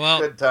 man. Well,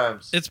 Good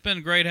times. it's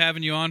been great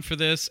having you on for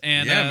this.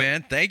 And Yeah,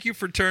 man. Thank you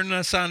for turning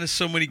us on to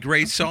so many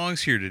great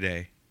songs here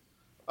today.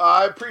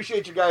 I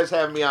appreciate you guys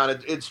having me on.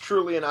 It's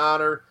truly an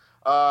honor.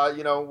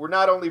 We're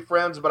not only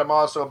friends, but I'm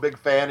also a big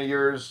fan of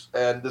yours,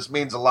 and this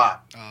means a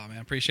lot. Oh man,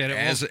 appreciate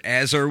it.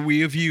 As are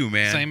we of you,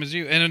 man. Same as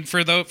you. And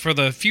for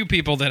the few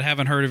people that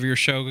haven't heard of your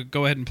show,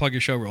 go ahead and plug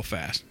your show real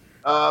fast.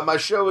 My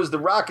show is the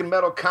Rock and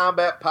Metal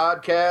Combat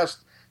Podcast.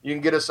 You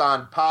can get us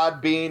on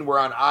Podbean. We're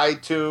on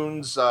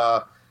iTunes,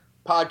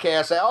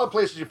 podcasts. All the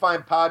places you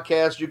find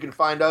podcasts, you can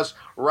find us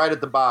right at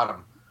the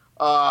bottom.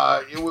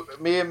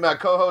 Me and my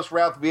co-host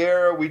Ralph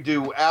Vieira, we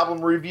do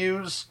album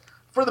reviews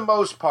for the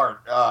most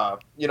part.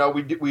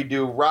 We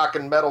do rock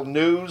and metal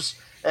news,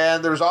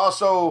 and there's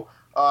also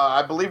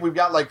I believe we've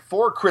got like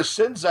 4 Chris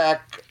Czynszak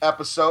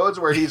episodes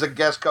where he's a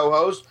guest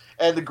co-host,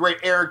 and the great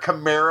Aaron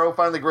Camaro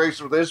finally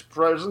graced with his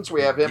presence.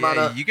 We have him on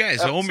a you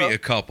guys episode. owe me a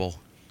couple.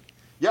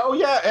 Oh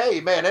yeah,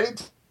 hey man,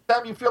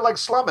 anytime you feel like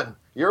slumming,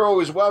 you're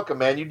always welcome,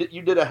 man. You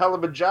did a hell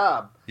of a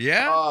job.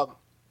 Yeah.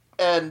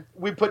 And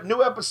we put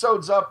new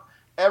episodes up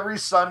every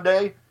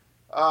Sunday.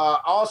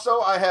 Also,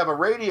 I have a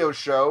radio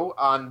show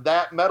on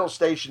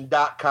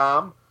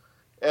thatmetalstation.com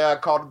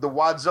called The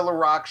Wadzilla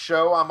Rock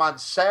Show. I'm on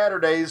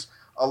Saturdays,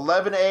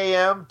 11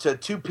 a.m. to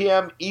 2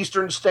 p.m.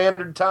 Eastern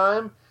Standard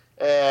Time.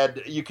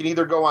 And you can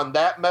either go on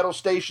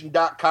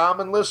thatmetalstation.com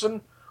and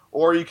listen,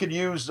 or you could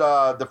use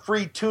the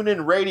free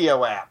TuneIn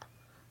Radio app.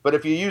 But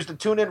if you use the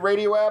TuneIn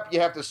Radio app, you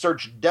have to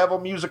search Devil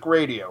Music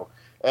Radio.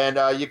 And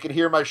you can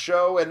hear my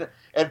show, and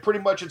pretty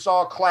much it's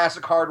all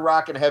classic hard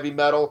rock and heavy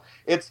metal.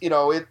 It's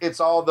it's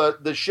all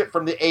the shit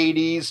from the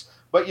 80s.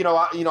 But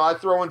I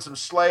throw in some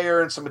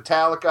Slayer and some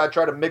Metallica. I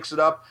try to mix it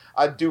up.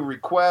 I do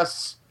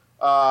requests,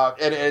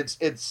 and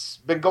it's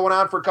been going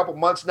on for a couple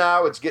months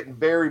now. It's getting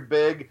very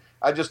big.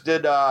 I just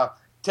did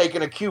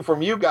taking a cue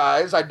from you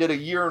guys. I did a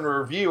year in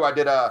review. I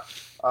did a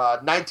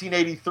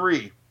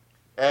 1983,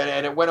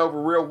 and it went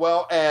over real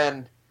well.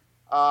 And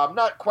I'm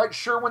not quite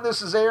sure when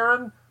this is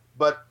airing,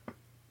 but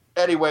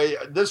anyway,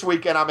 this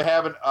weekend I'm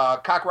having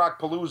Cock Rock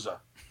Palooza.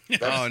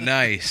 Oh,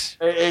 nice.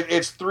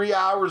 It's 3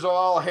 hours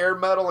all hair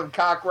metal and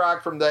cock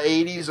rock from the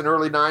 80s and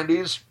early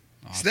 90s.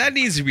 So that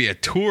needs to be a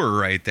tour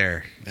right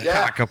there.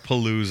 Yeah.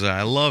 Cockapalooza.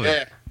 I love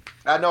it.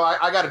 I know.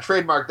 I got to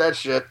trademark that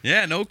shit.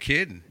 Yeah, no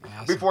kidding.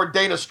 Before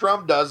Dana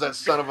Strum does, that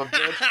son of a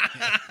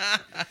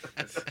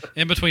bitch.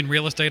 In between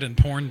real estate and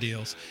porn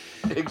deals.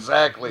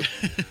 Exactly.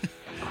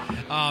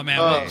 Oh man!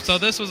 Well, so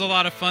this was a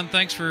lot of fun.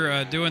 Thanks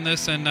for doing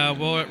this, and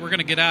we're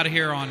gonna get out of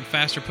here on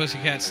Faster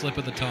Pussycat Slip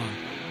of the Tongue.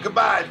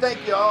 Goodbye.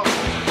 Thank you all.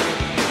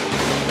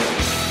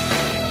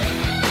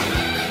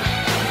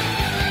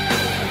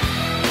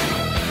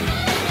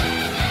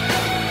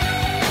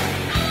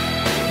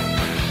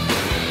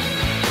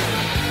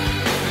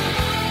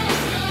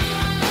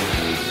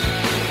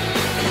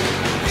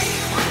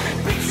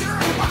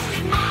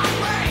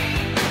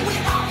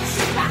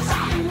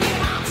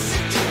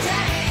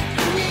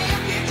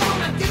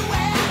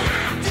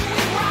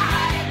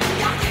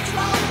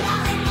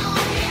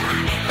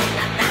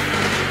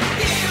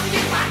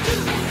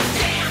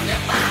 Damn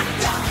if I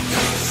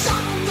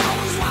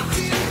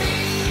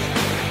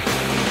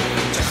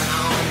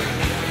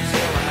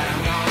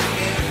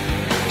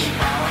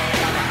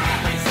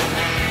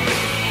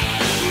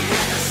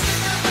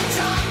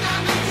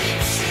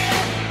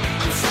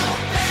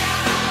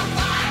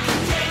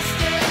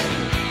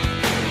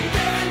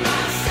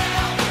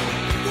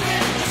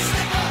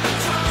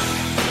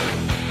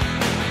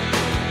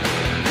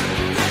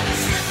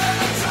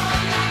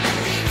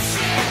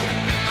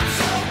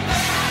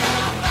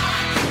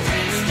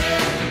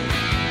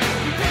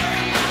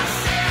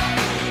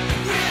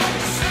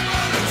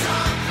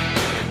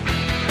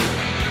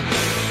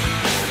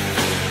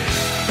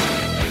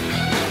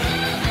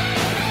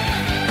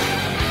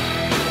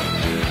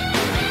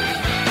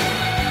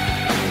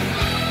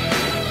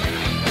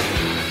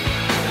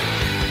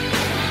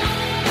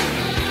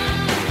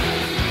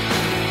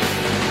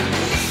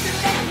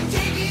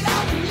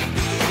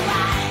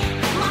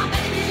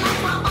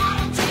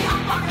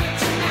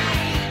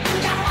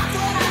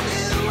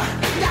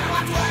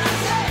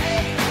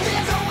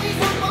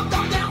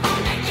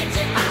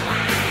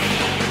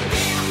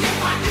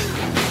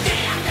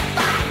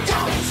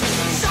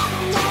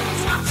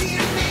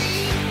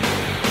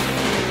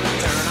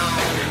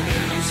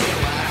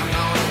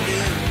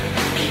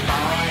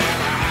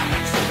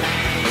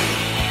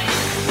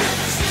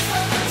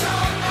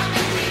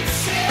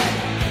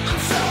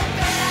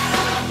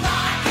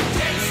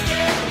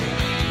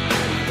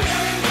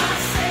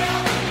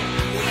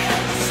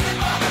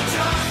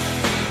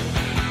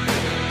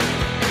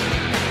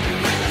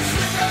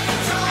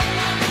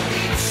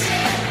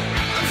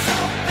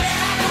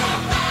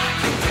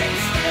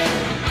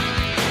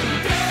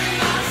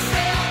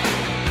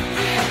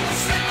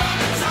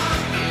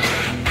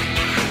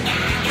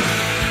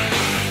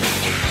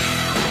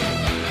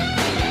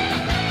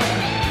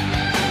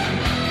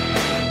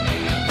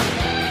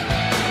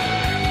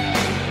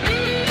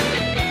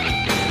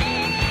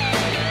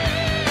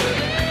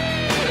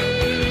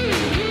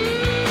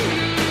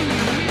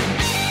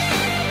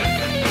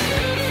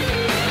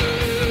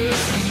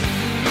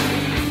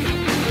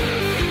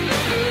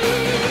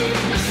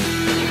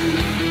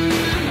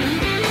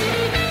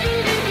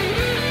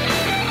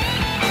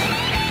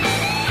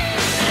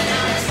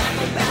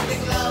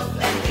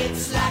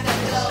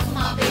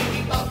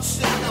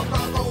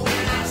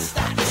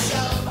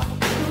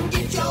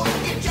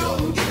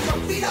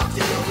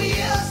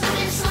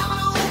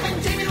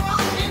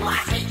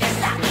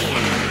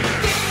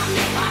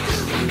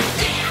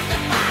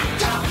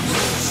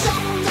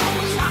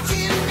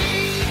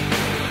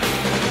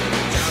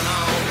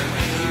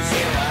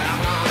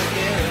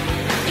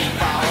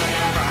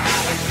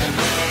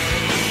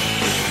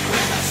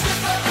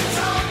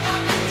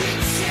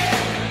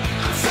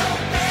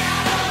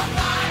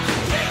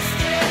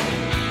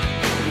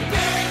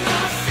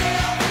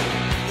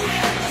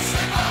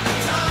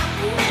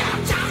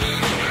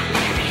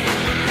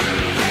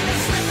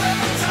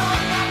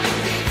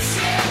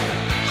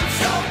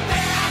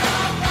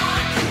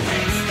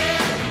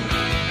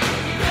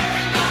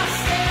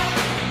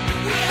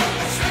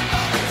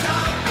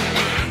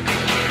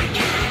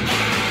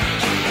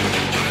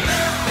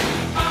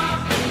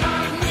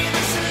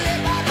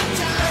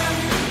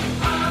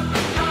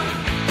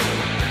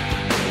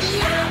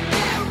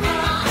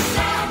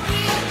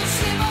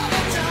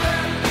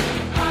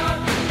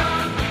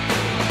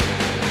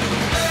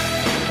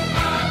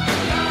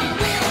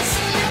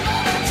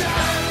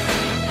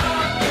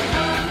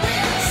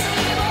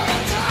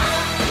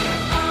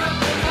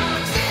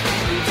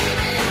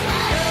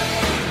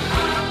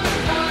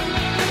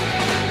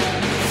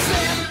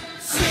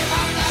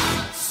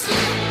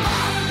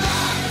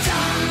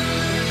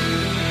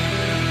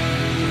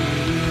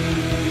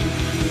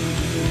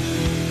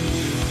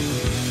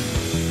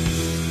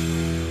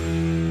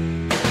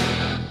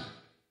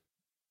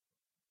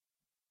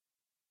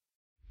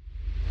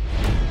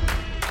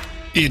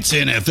It's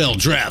NFL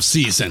draft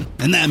season,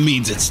 and that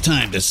means it's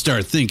time to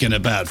start thinking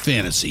about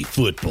fantasy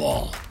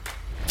football.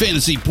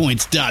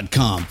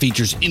 FantasyPoints.com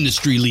features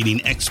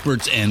industry-leading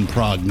experts and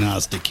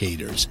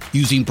prognosticators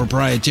using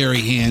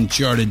proprietary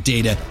hand-charted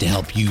data to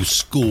help you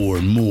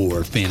score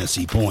more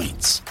fantasy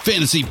points.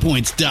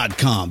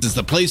 FantasyPoints.com is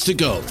the place to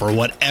go for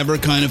whatever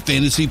kind of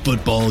fantasy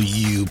football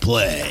you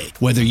play.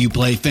 Whether you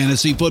play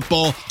fantasy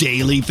football,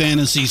 daily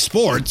fantasy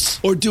sports,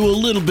 or do a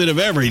little bit of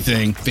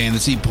everything,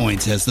 Fantasy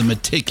Points has the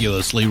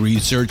meticulously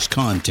researched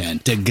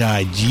content to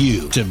guide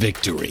you to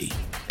victory.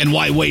 And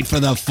why wait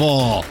for the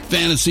fall?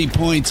 Fantasy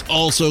Points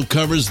also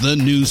covers the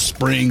new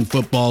spring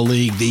football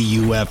league, the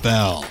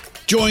UFL.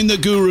 Join the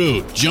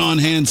guru, John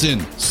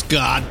Hansen,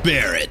 Scott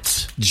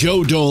Barrett,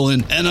 Joe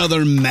Dolan, and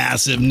other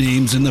massive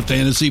names in the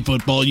fantasy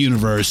football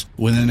universe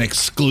with an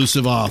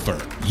exclusive offer.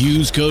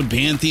 Use code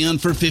Pantheon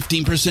for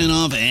 15%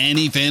 off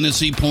any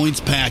Fantasy Points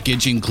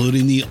package,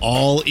 including the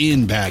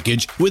all-in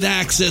package, with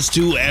access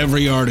to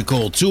every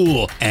article,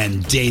 tool,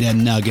 and data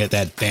nugget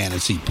that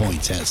Fantasy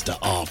Points has to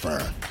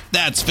offer.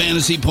 That's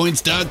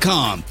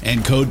FantasyPoints.com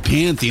and code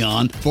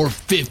Pantheon for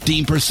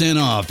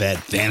 15% off at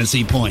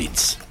Fantasy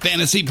Points.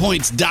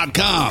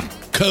 FantasyPoints.com,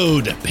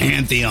 code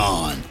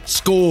Pantheon.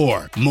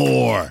 Score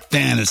more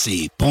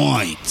fantasy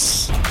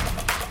points.